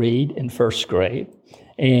me to read in first grade,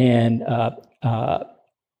 and I,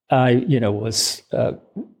 was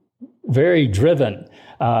very driven.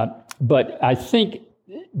 But I think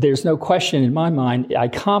there's no question in my mind, I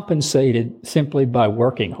compensated simply by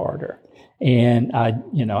working harder. And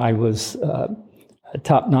I was a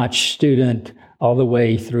top-notch student all the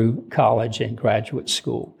way through college and graduate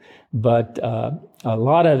school. But a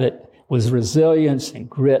lot of it was resilience and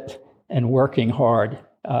grit and working hard.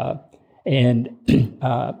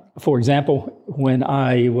 For example, when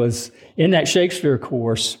I was in that Shakespeare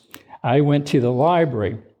course, I went to the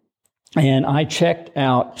library and I checked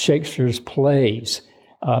out Shakespeare's plays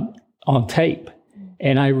on tape.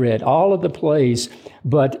 And I read all of the plays.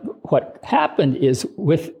 But what happened is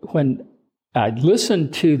when I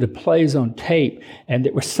listened to the plays on tape, and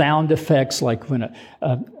there were sound effects like when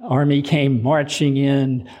an army came marching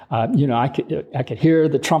in, I could hear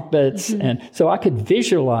the trumpets, and so I could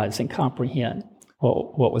visualize and comprehend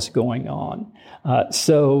what was going on.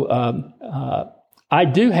 I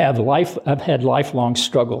do have I've had lifelong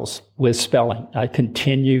struggles with spelling. I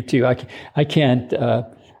continue to. I can't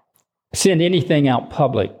send anything out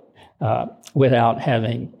public without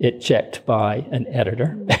having it checked by an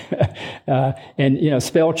editor. And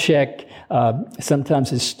spell check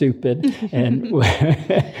sometimes is stupid, and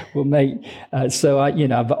will make.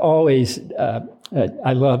 I've always.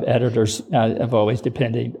 I love editors. I've always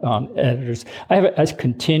depended on editors. I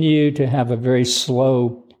continue to have a very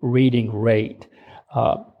slow reading rate,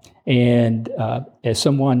 and as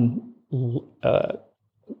someone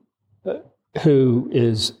who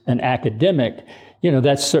is an academic,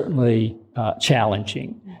 that's certainly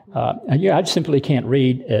challenging. I simply can't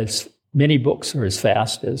read as many books or as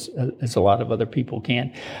fast as a lot of other people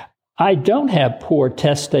can. I don't have poor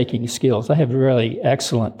test-taking skills. I have really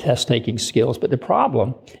excellent test-taking skills, but the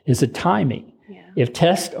problem is the timing. Yeah. If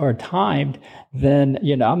tests are timed, then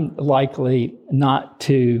I'm likely not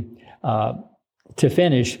to to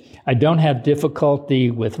finish, I don't have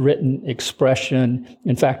difficulty with written expression.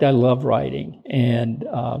 In fact, I love writing, and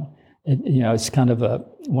it's kind of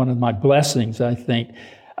one of my blessings, I think.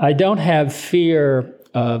 I don't have fear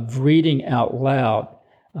of reading out loud,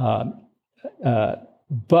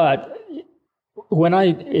 but when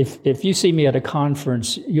if you see me at a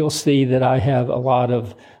conference, you'll see that I have a lot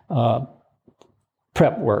of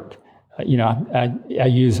prep work. I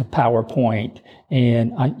use a PowerPoint,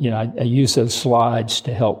 and I use those slides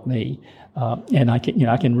to help me, and I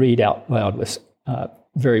can read out loud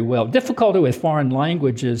very well. Difficulty with foreign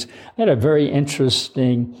languages. I had a very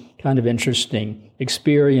interesting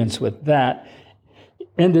experience with that,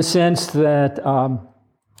 in the sense that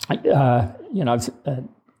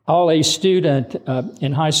all A student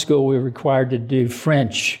in high school, we were required to do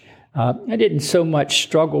French. I didn't so much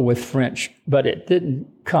struggle with French, but it didn't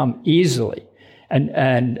come easily.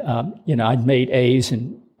 And I'd made A's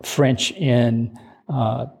in French in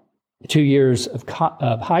 2 years of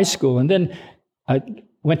high school. And then I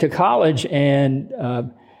went to college, and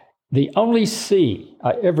the only C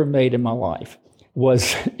I ever made in my life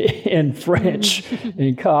was in French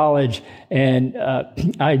in college. And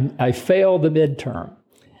I failed the midterm,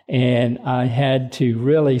 and I had to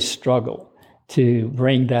really struggle to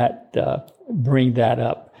bring that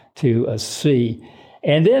up to a C.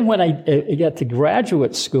 And then when I got to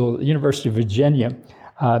graduate school at the University of Virginia,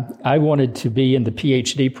 I wanted to be in the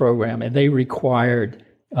PhD program, and they required,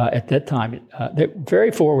 at that time, they're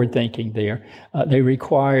very forward-thinking there, they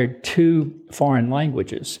required 2 foreign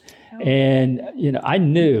languages. And, I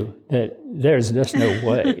knew that there's just no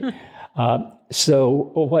way.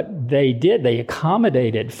 So what they did, they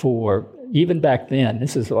accommodated for, even back then,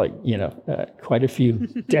 this is like, quite a few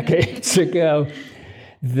decades ago,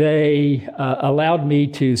 they allowed me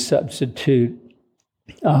to substitute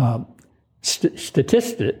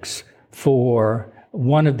statistics for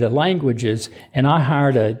one of the languages, and I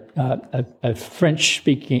hired a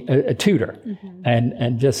French-speaking tutor,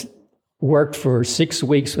 and just worked for 6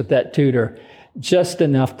 weeks with that tutor, just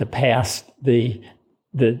enough to pass the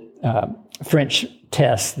French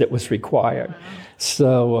test that was required.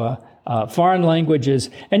 So foreign languages,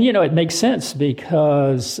 and it makes sense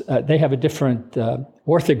because they have a different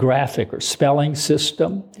orthographic or spelling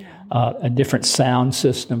system, a different sound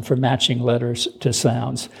system for matching letters to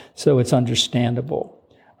sounds, so it's understandable.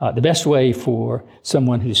 The best way for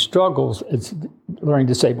someone who struggles is learning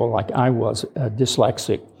disabled like I was,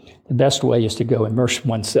 dyslexic. The best way is to go immerse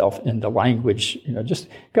oneself in the language, just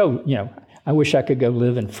go, I wish I could go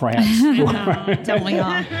live in France. Don't we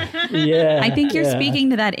all? Yeah. I think you're speaking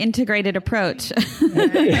to that integrated approach.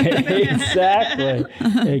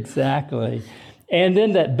 Exactly. And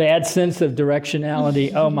then that bad sense of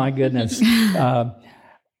directionality. Oh my goodness.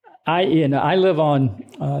 I live on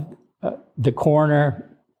the corner.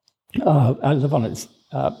 I live on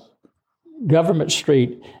Government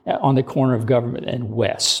Street, on the corner of Government and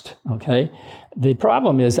West. Okay. The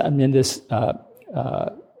problem is I'm in this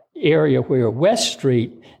area where West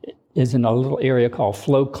Street is in a little area called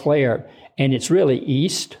Flo-Claire, and it's really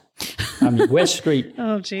east. West Street.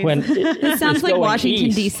 Oh, geez. It sounds like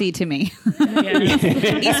Washington, D.C. to me.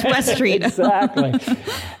 East West Street. Exactly.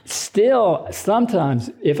 Still,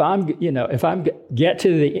 sometimes if I'm get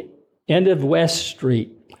to the end of West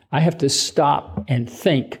Street, I have to stop and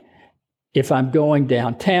think. If I'm going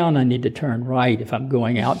downtown, I need to turn right. If I'm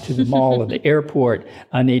going out to the mall or the airport,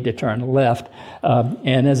 I need to turn left.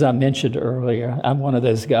 And as I mentioned earlier, I'm one of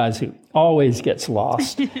those guys who always gets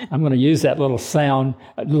lost. I'm going to use that little song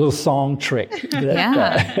trick. Use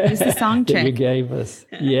the song trick that you gave us.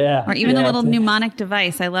 Yeah. Or even the little mnemonic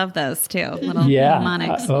device. I love those too. Little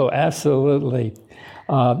mnemonics. Oh, absolutely.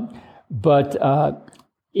 But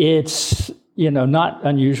it's not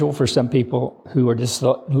unusual for some people who are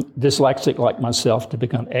dyslexic like myself to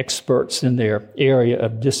become experts in their area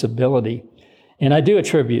of disability. And I do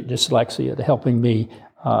attribute dyslexia to helping me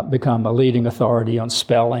become a leading authority on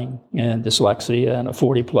spelling and dyslexia, and a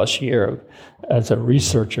 40-plus year as a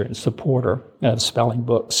researcher and supporter of spelling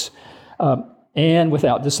books. And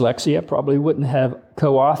without dyslexia, I probably wouldn't have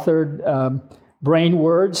co-authored Brain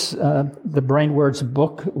Words, the Brain Words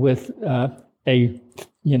book with a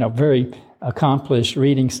very accomplished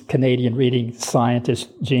Canadian reading scientist,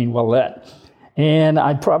 Jean Ouellette. And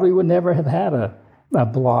I probably would never have had a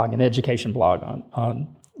blog, an education blog on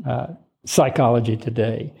psychology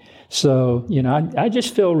today. So, I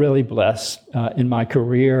just feel really blessed in my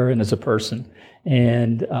career and as a person.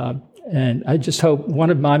 And I just hope one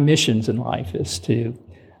of my missions in life is to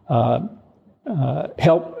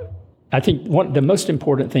help. I think the most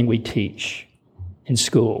important thing we teach in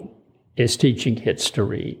school is teaching kids to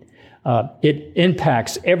read. it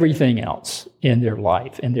impacts everything else in their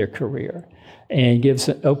life, in their career, and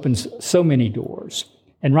opens so many doors.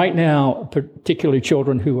 And right now, particularly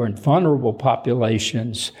children who are in vulnerable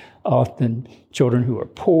populations, often children who are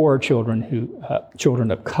poor, children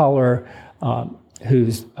of color,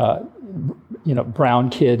 who's brown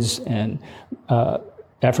kids and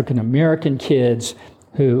African American kids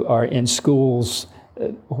who are in schools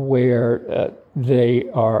where they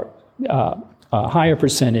are a higher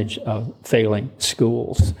percentage of failing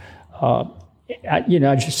schools. I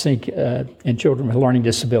just think in children with learning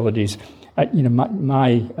disabilities,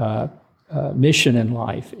 my mission in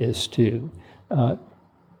life is to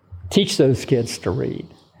teach those kids to read.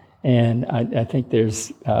 And I think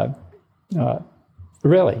there's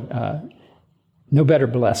really no better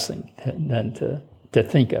blessing than to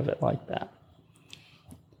think of it like that.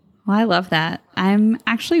 Well, I love that. I'm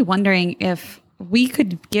actually wondering if we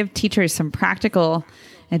could give teachers some practical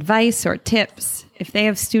advice or tips if they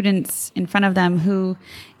have students in front of them who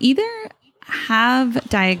either have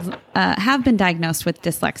been diagnosed with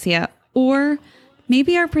dyslexia or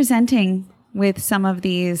maybe are presenting with some of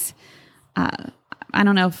these, I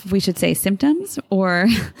don't know if we should say symptoms or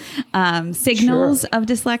signals of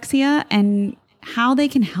dyslexia, and how they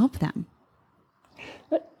can help them.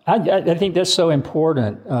 I think that's so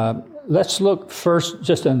important. Let's look first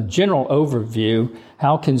just in a general overview.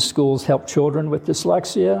 How can schools help children with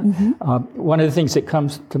dyslexia? Mm-hmm. One of the things that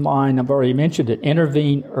comes to mind, I've already mentioned it,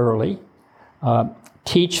 intervene early,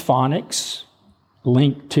 teach phonics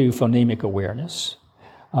linked to phonemic awareness,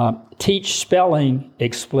 teach spelling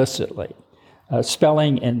explicitly.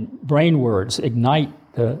 Spelling and brain words ignite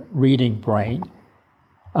the reading brain.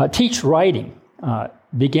 Teach writing,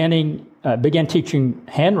 begin teaching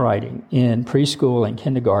handwriting in preschool and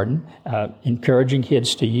kindergarten, encouraging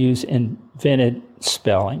kids to use invented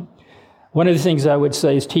spelling. One of the things I would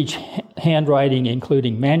say is teach handwriting,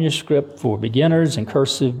 including manuscript for beginners and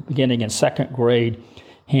cursive beginning in second grade.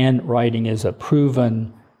 Handwriting is a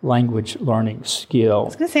proven language learning skill. I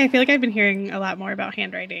was going to say, I feel like I've been hearing a lot more about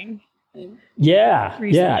handwriting. Yeah,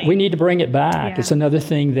 we need to bring it back. Yeah. It's another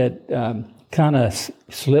thing that kind of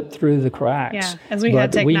slipped through the cracks. Yeah, as we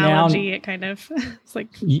had technology, it kind of, it's like...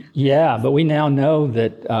 Yeah, but we now know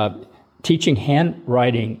that teaching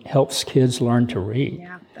handwriting helps kids learn to read.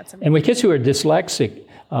 Yeah, that's amazing. And with kids who are dyslexic,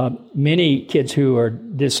 many kids who are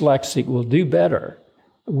dyslexic will do better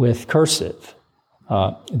with cursive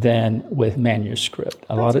than with manuscript.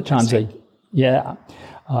 A lot of times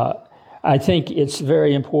I think it's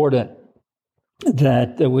very important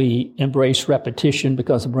that we embrace repetition,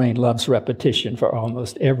 because the brain loves repetition for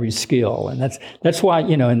almost every skill. And that's why,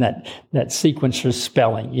 in that sequence for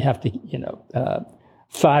spelling, you have to,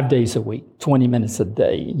 5 days a week, 20 minutes a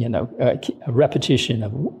day, a repetition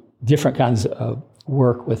of different kinds of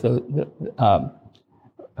work with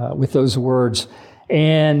those words.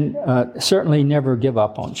 And certainly never give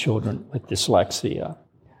up on children with dyslexia.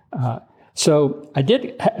 So I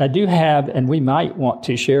do have, and we might want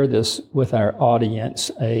to share this with our audience,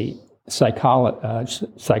 a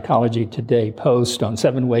Psychology Today post on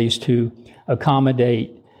 7 ways to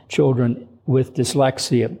accommodate children with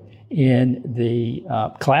dyslexia in the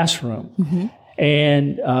classroom. Mm-hmm.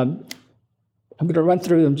 And I'm going to run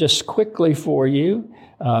through them just quickly for you.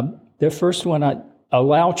 The first one,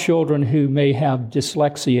 allow children who may have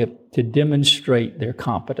dyslexia to demonstrate their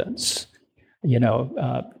competence.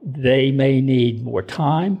 They may need more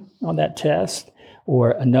time on that test,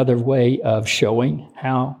 or another way of showing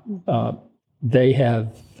how they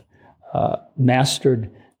have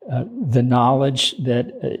mastered the knowledge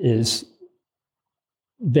that is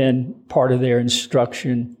been part of their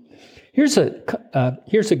instruction. Here's a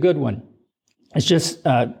good one. It's just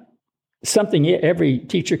something every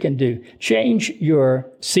teacher can do. Change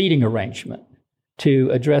your seating arrangement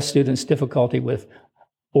to address students' difficulty with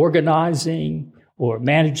organizing or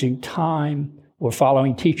managing time or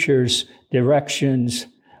following teachers' directions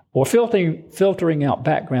or filtering out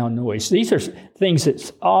background noise. These are things that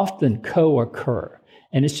often co-occur.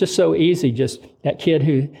 And it's just so easy, just that kid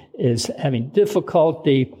who is having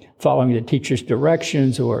difficulty following the teacher's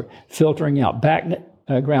directions or filtering out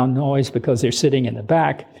background noise because they're sitting in the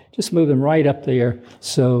back, just move them right up there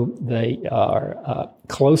so they are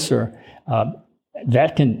closer.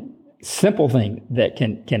 Simple thing that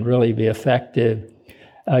can really be effective.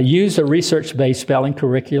 Use a research-based spelling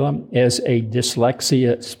curriculum as a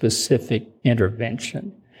dyslexia-specific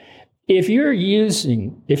intervention. If you're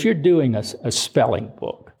doing a spelling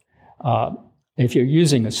book, if you're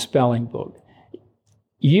using a spelling book,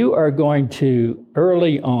 you are going to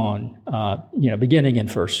early on, beginning in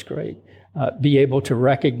first grade, be able to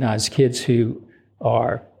recognize kids who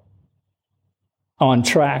are on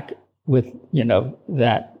track with,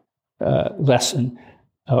 that lesson,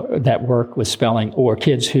 that work with spelling, or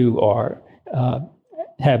kids who are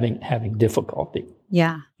having difficulty.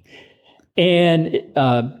 Yeah. And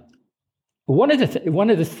one of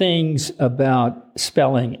the things about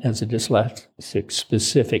spelling as a dyslexic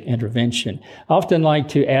specific intervention, I often like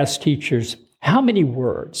to ask teachers, how many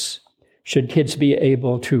words should kids be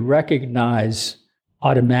able to recognize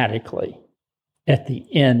automatically at the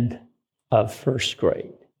end of first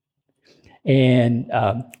grade? And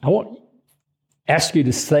I won't ask you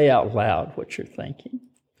to say out loud what you're thinking.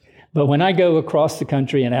 But when I go across the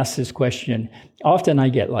country and ask this question, often I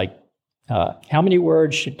get like, how many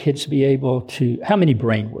words should kids be able to, how many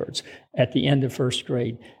brain words at the end of first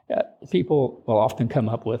grade? People will often come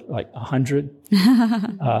up with like 100.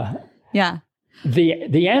 Yeah.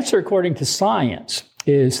 The answer, according to science,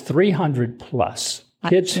 is 300 plus.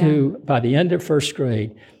 Kids who, by the end of first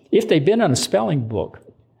grade, if they've been on a spelling book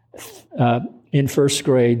in first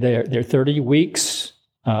grade, they're 30 weeks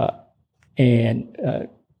and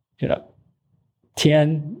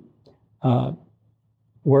 10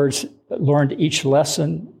 words learned each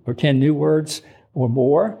lesson, or 10 new words or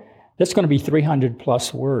more. That's going to be 300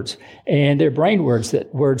 plus words, and they're brain words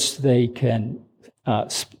they can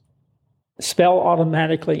spell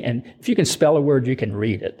automatically. And if you can spell a word, you can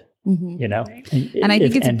read it. Mm-hmm. And I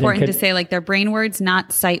think it's important to say, like, they're brain words,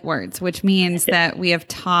 not sight words, which means that we have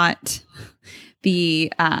taught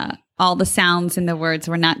all the sounds in the words.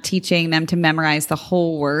 We're not teaching them to memorize the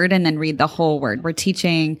whole word and then read the whole word. We're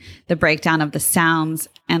teaching the breakdown of the sounds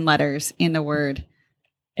and letters in the word.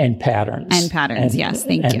 And patterns. Yes.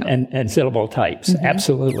 Thank you. And syllable types. Mm-hmm.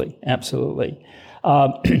 Absolutely.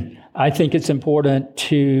 I think it's important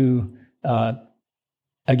to,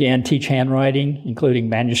 again, teach handwriting, including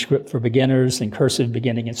manuscript for beginners and cursive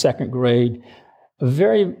beginning in second grade.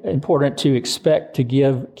 Very important to expect to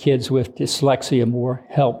give kids with dyslexia more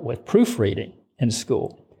help with proofreading in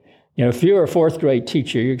school. If you're a fourth grade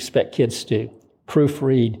teacher, you expect kids to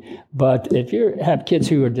proofread, but if you have kids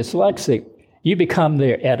who are dyslexic, you become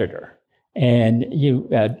their editor. And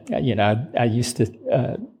I used to,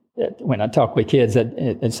 when I talk with kids,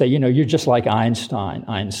 I'd say, you're just like Einstein.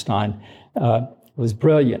 Einstein was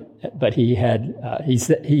brilliant, but he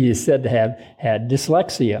is said to have had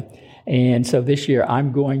dyslexia. And so this year,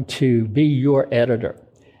 I'm going to be your editor.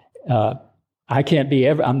 I'm not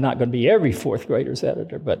going to be every fourth grader's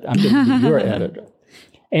editor, but I'm going to be your editor.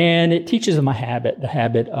 And it teaches them the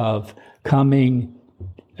habit of coming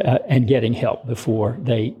and getting help before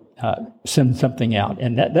they send something out.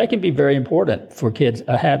 And that can be very important for kids,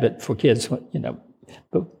 a habit for kids,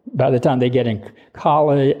 by the time they get in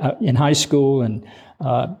college, in high school, and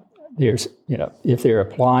there's, if they're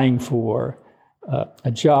applying for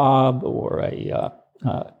a job or a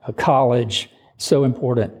college, it's so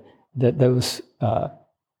important that those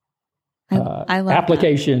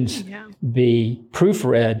applications be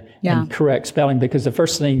proofread and correct spelling, because the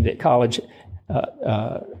first thing that college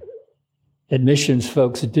admissions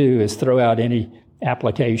folks do is throw out any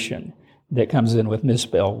application that comes in with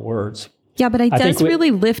misspelled words. Yeah, but it does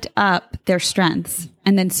really lift up their strengths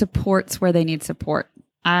and then supports where they need support.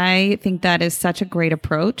 I think that is such a great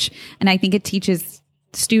approach. And I think it teaches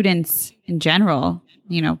students in general,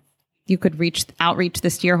 you could outreach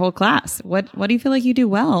this to your whole class. What do you feel like you do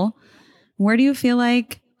well? Where do you feel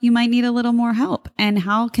like you might need a little more help? And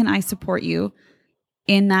how can I support you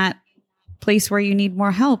in that place where you need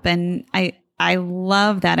more help? And I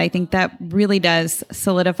love that. I think that really does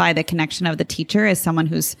solidify the connection of the teacher as someone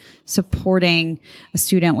who's supporting a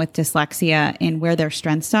student with dyslexia in where their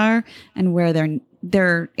strengths are and where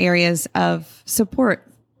their areas of support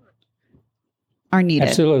are needed.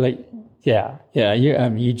 Absolutely. Yeah.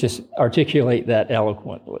 You just articulate that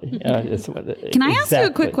eloquently. Can I ask you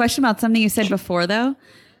a quick question about something you said before, though?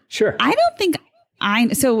 Sure. I don't think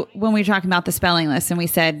so when we were talking about the spelling list and we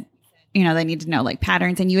said, they need to know like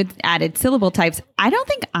patterns, and you had added syllable types. I don't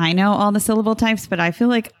think I know all the syllable types, but I feel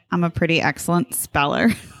like I'm a pretty excellent speller.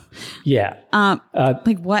 Yeah.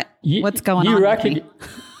 What's going on?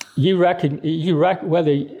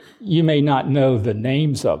 Whether you may not know the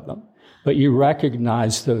names of them, but you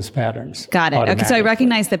recognize those patterns. Got it. Okay, so I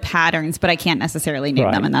recognize the patterns, but I can't necessarily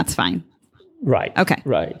name them, and that's fine. Right. Okay.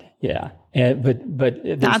 Right. Yeah. But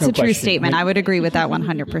that's a true statement. I would agree with that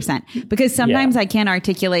 100%, because sometimes I can't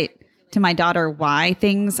articulate to my daughter why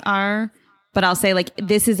things are, but I'll say like,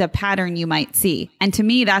 this is a pattern you might see. And to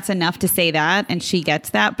me, that's enough to say that. And she gets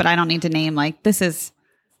that, but I don't need to name like, this is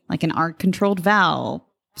like an arc controlled vowel.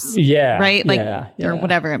 Yeah. Right. Or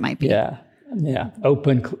whatever it might be. Yeah. Yeah.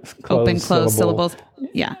 Open, closed syllables.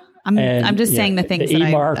 Yeah. I'm just saying the things the that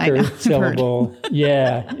E-marker I know. syllable.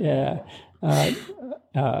 Yeah.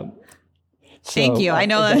 Thank you. I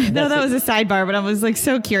know that was a sidebar, but I was like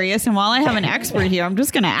so curious. And while I have an expert here, I'm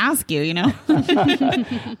just going to ask you, you know.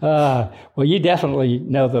 Well, you definitely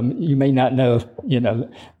know them. You may not know,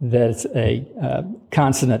 that it's a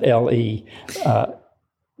consonant LE,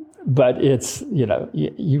 but it's,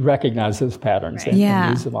 you recognize those patterns and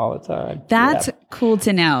use them all the time. That's cool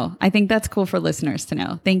to know. I think that's cool for listeners to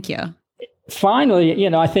know. Thank you. Finally,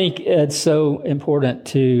 I think it's so important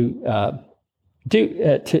to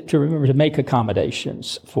remember to make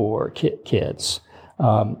accommodations for kids.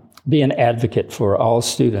 Be an advocate for all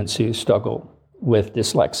students who struggle with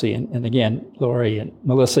dyslexia. And again, Lori and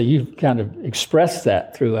Melissa, you've kind of expressed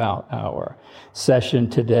that throughout our session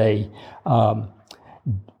today.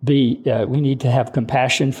 We need to have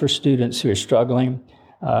compassion for students who are struggling.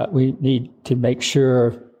 We need to make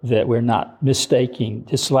sure that we're not mistaking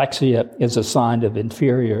dyslexia as a sign of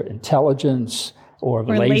inferior intelligence or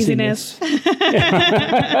laziness.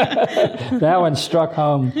 That one struck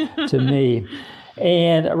home to me.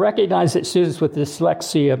 And I recognize that students with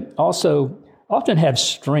dyslexia also often have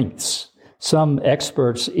strengths. Some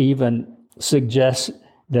experts even suggest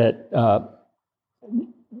that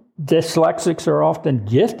dyslexics are often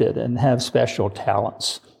gifted and have special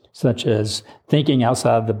talents, such as thinking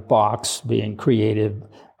outside the box, being creative,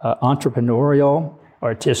 entrepreneurial,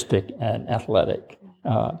 artistic, and athletic.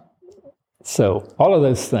 So all of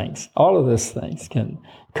those things can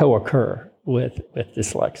co-occur with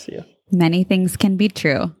dyslexia. Many things can be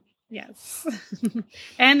true. Yes.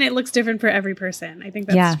 And it looks different for every person. I think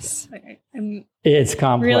that's it's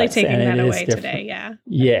complex. Really taking that away different. Today.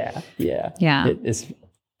 Yeah. Yeah.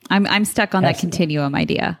 I'm stuck on that continuum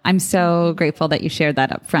idea. I'm so grateful that you shared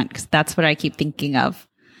that up front, because that's what I keep thinking of.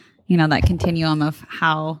 That continuum of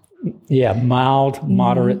how. Yeah, mild,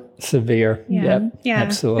 moderate, severe. Yeah,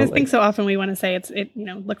 absolutely. I think so often we want to say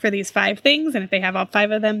look for these 5 things, and if they have all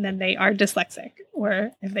 5 of them, then they are dyslexic,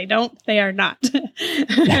 or if they don't, they are not.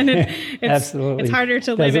 And it's absolutely. It's harder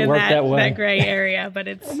to live in that gray area, but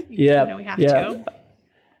it's we have to.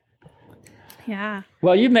 Yeah.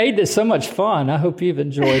 Well, you made this so much fun. I hope you've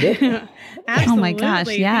enjoyed it. Absolutely. Oh my gosh,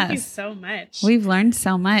 yes. Thank you so much. We've learned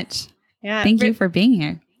so much. Yeah. Thank you for being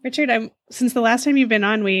here. Richard, since the last time you've been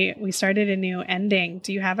on, we started a new ending.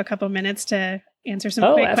 Do you have a couple minutes to answer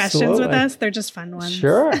some quick questions with us? They're just fun ones.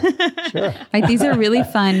 Sure. Right, these are really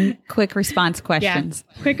fun, quick response questions.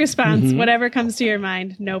 Yeah. Quick response, whatever comes to your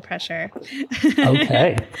mind, no pressure.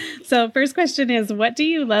 Okay. So first question is, what do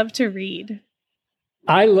you love to read?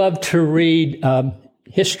 I love to read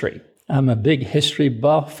history. I'm a big history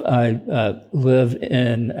buff. I live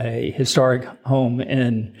in a historic home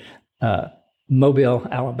in Mobile,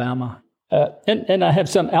 Alabama. And I have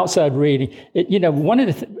some outside reading. One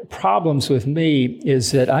of the problems with me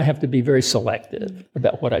is that I have to be very selective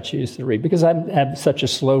about what I choose to read, because I have such a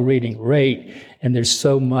slow reading rate, and there's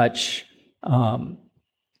so much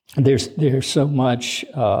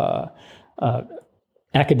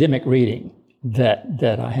academic reading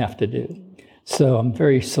that I have to do. So I'm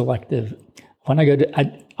very selective. When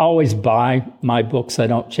I always buy my books. I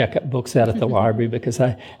don't check up books out at the library because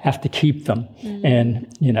I have to keep them and,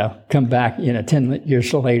 come back, 10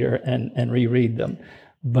 years later and reread them.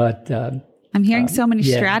 But I'm hearing so many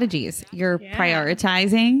strategies. You're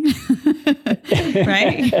prioritizing,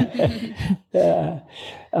 right?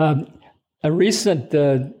 A recent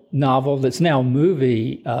novel that's now a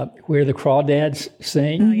movie, Where the Crawdads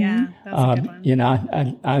Sing. Oh, yeah. That's a good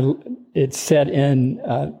one. It's set in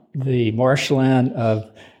the marshland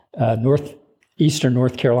of northeastern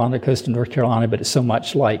North Carolina, coast of North Carolina, but it's so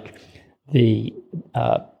much like the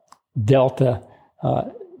Delta,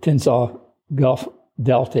 Tensas Gulf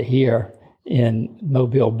Delta here in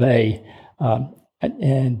Mobile Bay.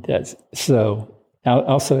 So I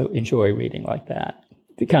also enjoy reading like that.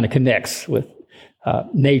 It kind of connects with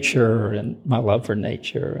nature and my love for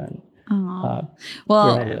nature and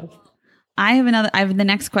well, where I live. I have the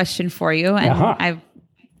next question for you, and I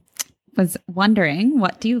was wondering,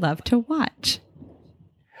 what do you love to watch?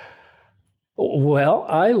 Well,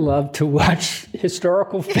 I love to watch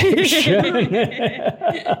historical fiction.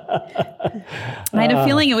 I had a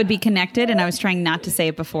feeling it would be connected, and I was trying not to say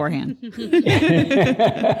it beforehand.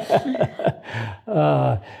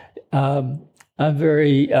 I'm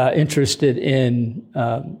very interested in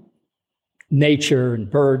nature and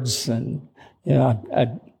birds, and I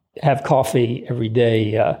have coffee every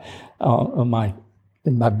day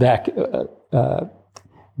in my back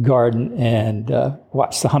garden and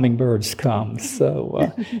watch the hummingbirds come.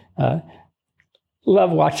 So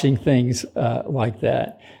love watching things like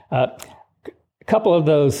that. couple of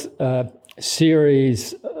those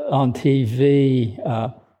series on TV.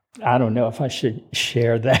 I don't know if I should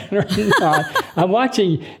share that or not. I'm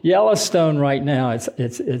watching Yellowstone right now. It's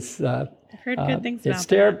I've heard good things about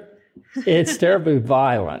that. It's terribly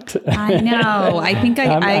violent. I know. I think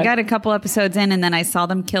I got a couple episodes in, and then I saw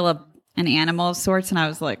them kill an animal of sorts, and I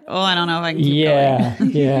was like, "Oh, I don't know if I can keep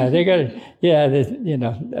going." Yeah,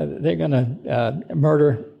 they're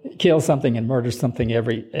gonna kill something and murder something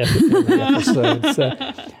every episode. So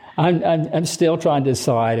I'm still trying to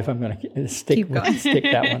decide if I'm going to stick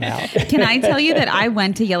that one out. Can I tell you that I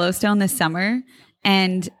went to Yellowstone this summer,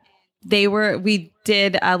 and we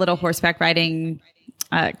did a little horseback riding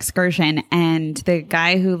excursion, and the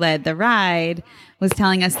guy who led the ride was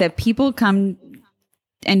telling us that people come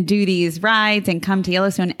and do these rides and come to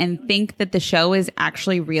Yellowstone and think that the show is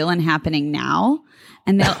actually real and happening now.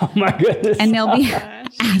 And they'll, oh my goodness. And they'll be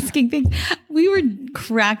asking things. We were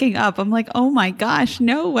cracking up. I'm like, oh my gosh,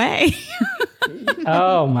 no way.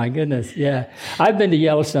 Oh my goodness. Yeah. I've been to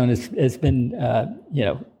Yellowstone. It's been,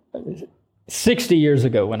 60 years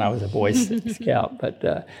ago when I was a Boy Scout,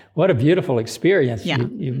 but what a beautiful experience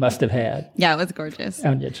you must have had. Yeah, it was gorgeous.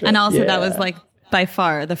 And also that was like by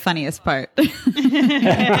far the funniest part.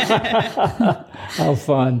 How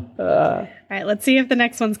fun. All right, let's see if the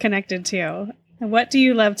next one's connected too. What do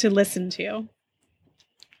you love to listen to?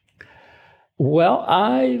 Well,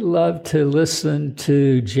 I love to listen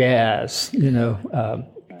to jazz,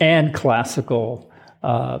 and classical,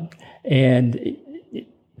 and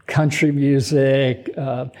country music,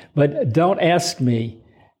 but don't ask me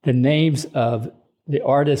the names of the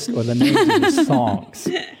artists or the names of the songs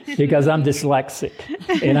because I'm dyslexic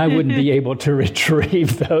and I wouldn't be able to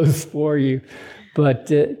retrieve those for you.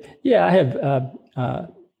 But I have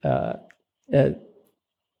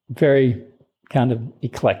very kind of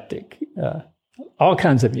eclectic, all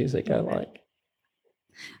kinds of music I like.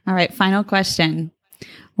 All right, final question.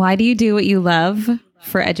 Why do you do what you love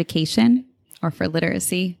for education or for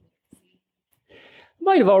literacy?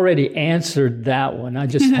 Might have already answered that one. I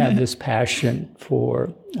just have this passion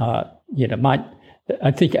for,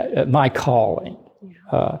 my calling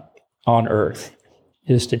on earth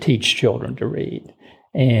is to teach children to read.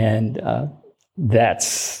 And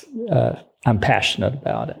I'm passionate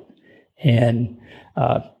about it. And,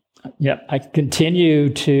 I continue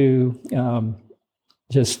to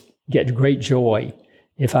just get great joy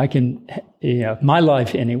if I can, my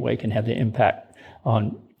life anyway can have the impact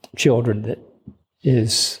on children that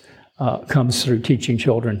comes through teaching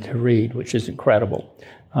children to read, which is incredible.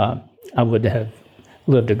 I would have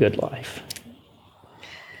lived a good life.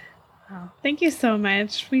 Oh, thank you so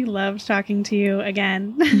much. We loved talking to you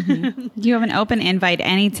again. Mm-hmm. You have an open invite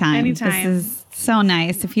anytime. Anytime. This is so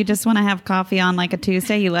nice. If you just want to have coffee on like a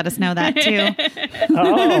Tuesday, you let us know that too.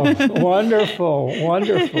 Oh, wonderful.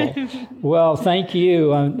 Well, thank you.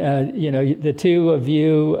 The two of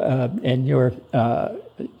you and your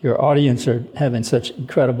audience are having such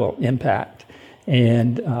incredible impact,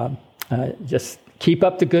 and just keep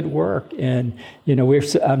up the good work. And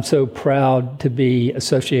I'm so proud to be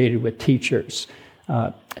associated with teachers.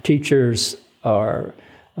 Teachers are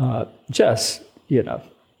just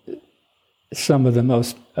some of the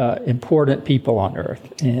most important people on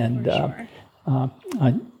earth, and sure.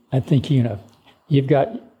 I think you've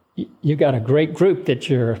got a great group that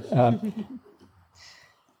you're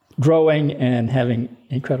growing and having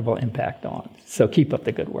incredible impact on. So keep up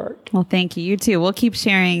the good work. Well, thank you. You too. We'll keep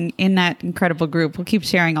sharing in that incredible group. We'll keep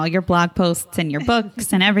sharing all your blog posts and your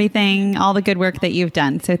books and everything, all the good work that you've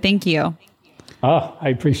done. So thank you. Oh, I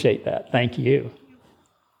appreciate that. Thank you.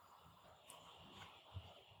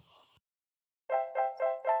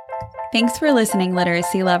 Thanks for listening,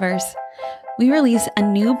 literacy lovers. We release a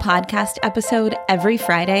new podcast episode every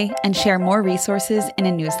Friday and share more resources in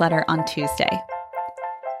a newsletter on Tuesday.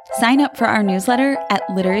 Sign up for our newsletter at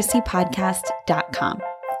literacypodcast.com.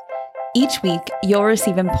 Each week, you'll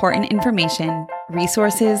receive important information,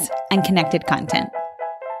 resources, and connected content.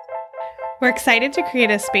 We're excited to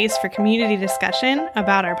create a space for community discussion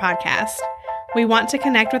about our podcast. We want to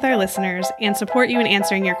connect with our listeners and support you in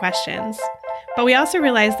answering your questions. But we also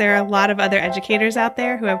realize there are a lot of other educators out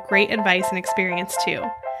there who have great advice and experience too.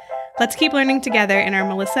 Let's keep learning together in our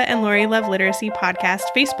Melissa and Lori Love Literacy podcast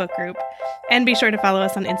Facebook group, and be sure to follow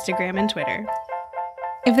us on Instagram and Twitter.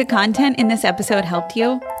 If the content in this episode helped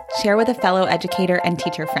you, share with a fellow educator and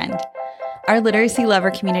teacher friend. Our literacy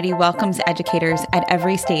lover community welcomes educators at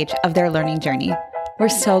every stage of their learning journey. We're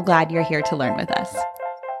so glad you're here to learn with us.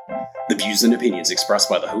 The views and opinions expressed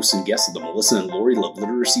by the hosts and guests of the Melissa and Lori Love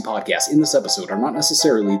Literacy podcast in this episode are not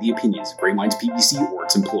necessarily the opinions of Great Minds PBC or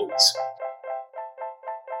its employees.